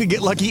have it. You can get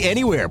lucky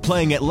anywhere,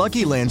 playing at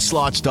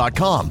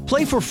LuckyLandSlots.com.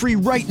 Play for free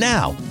right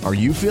now. Are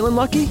you feeling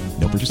lucky?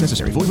 No purchase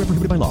necessary. Void where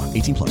prohibited by law.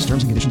 18+.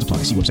 Terms and conditions apply.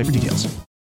 See website for details.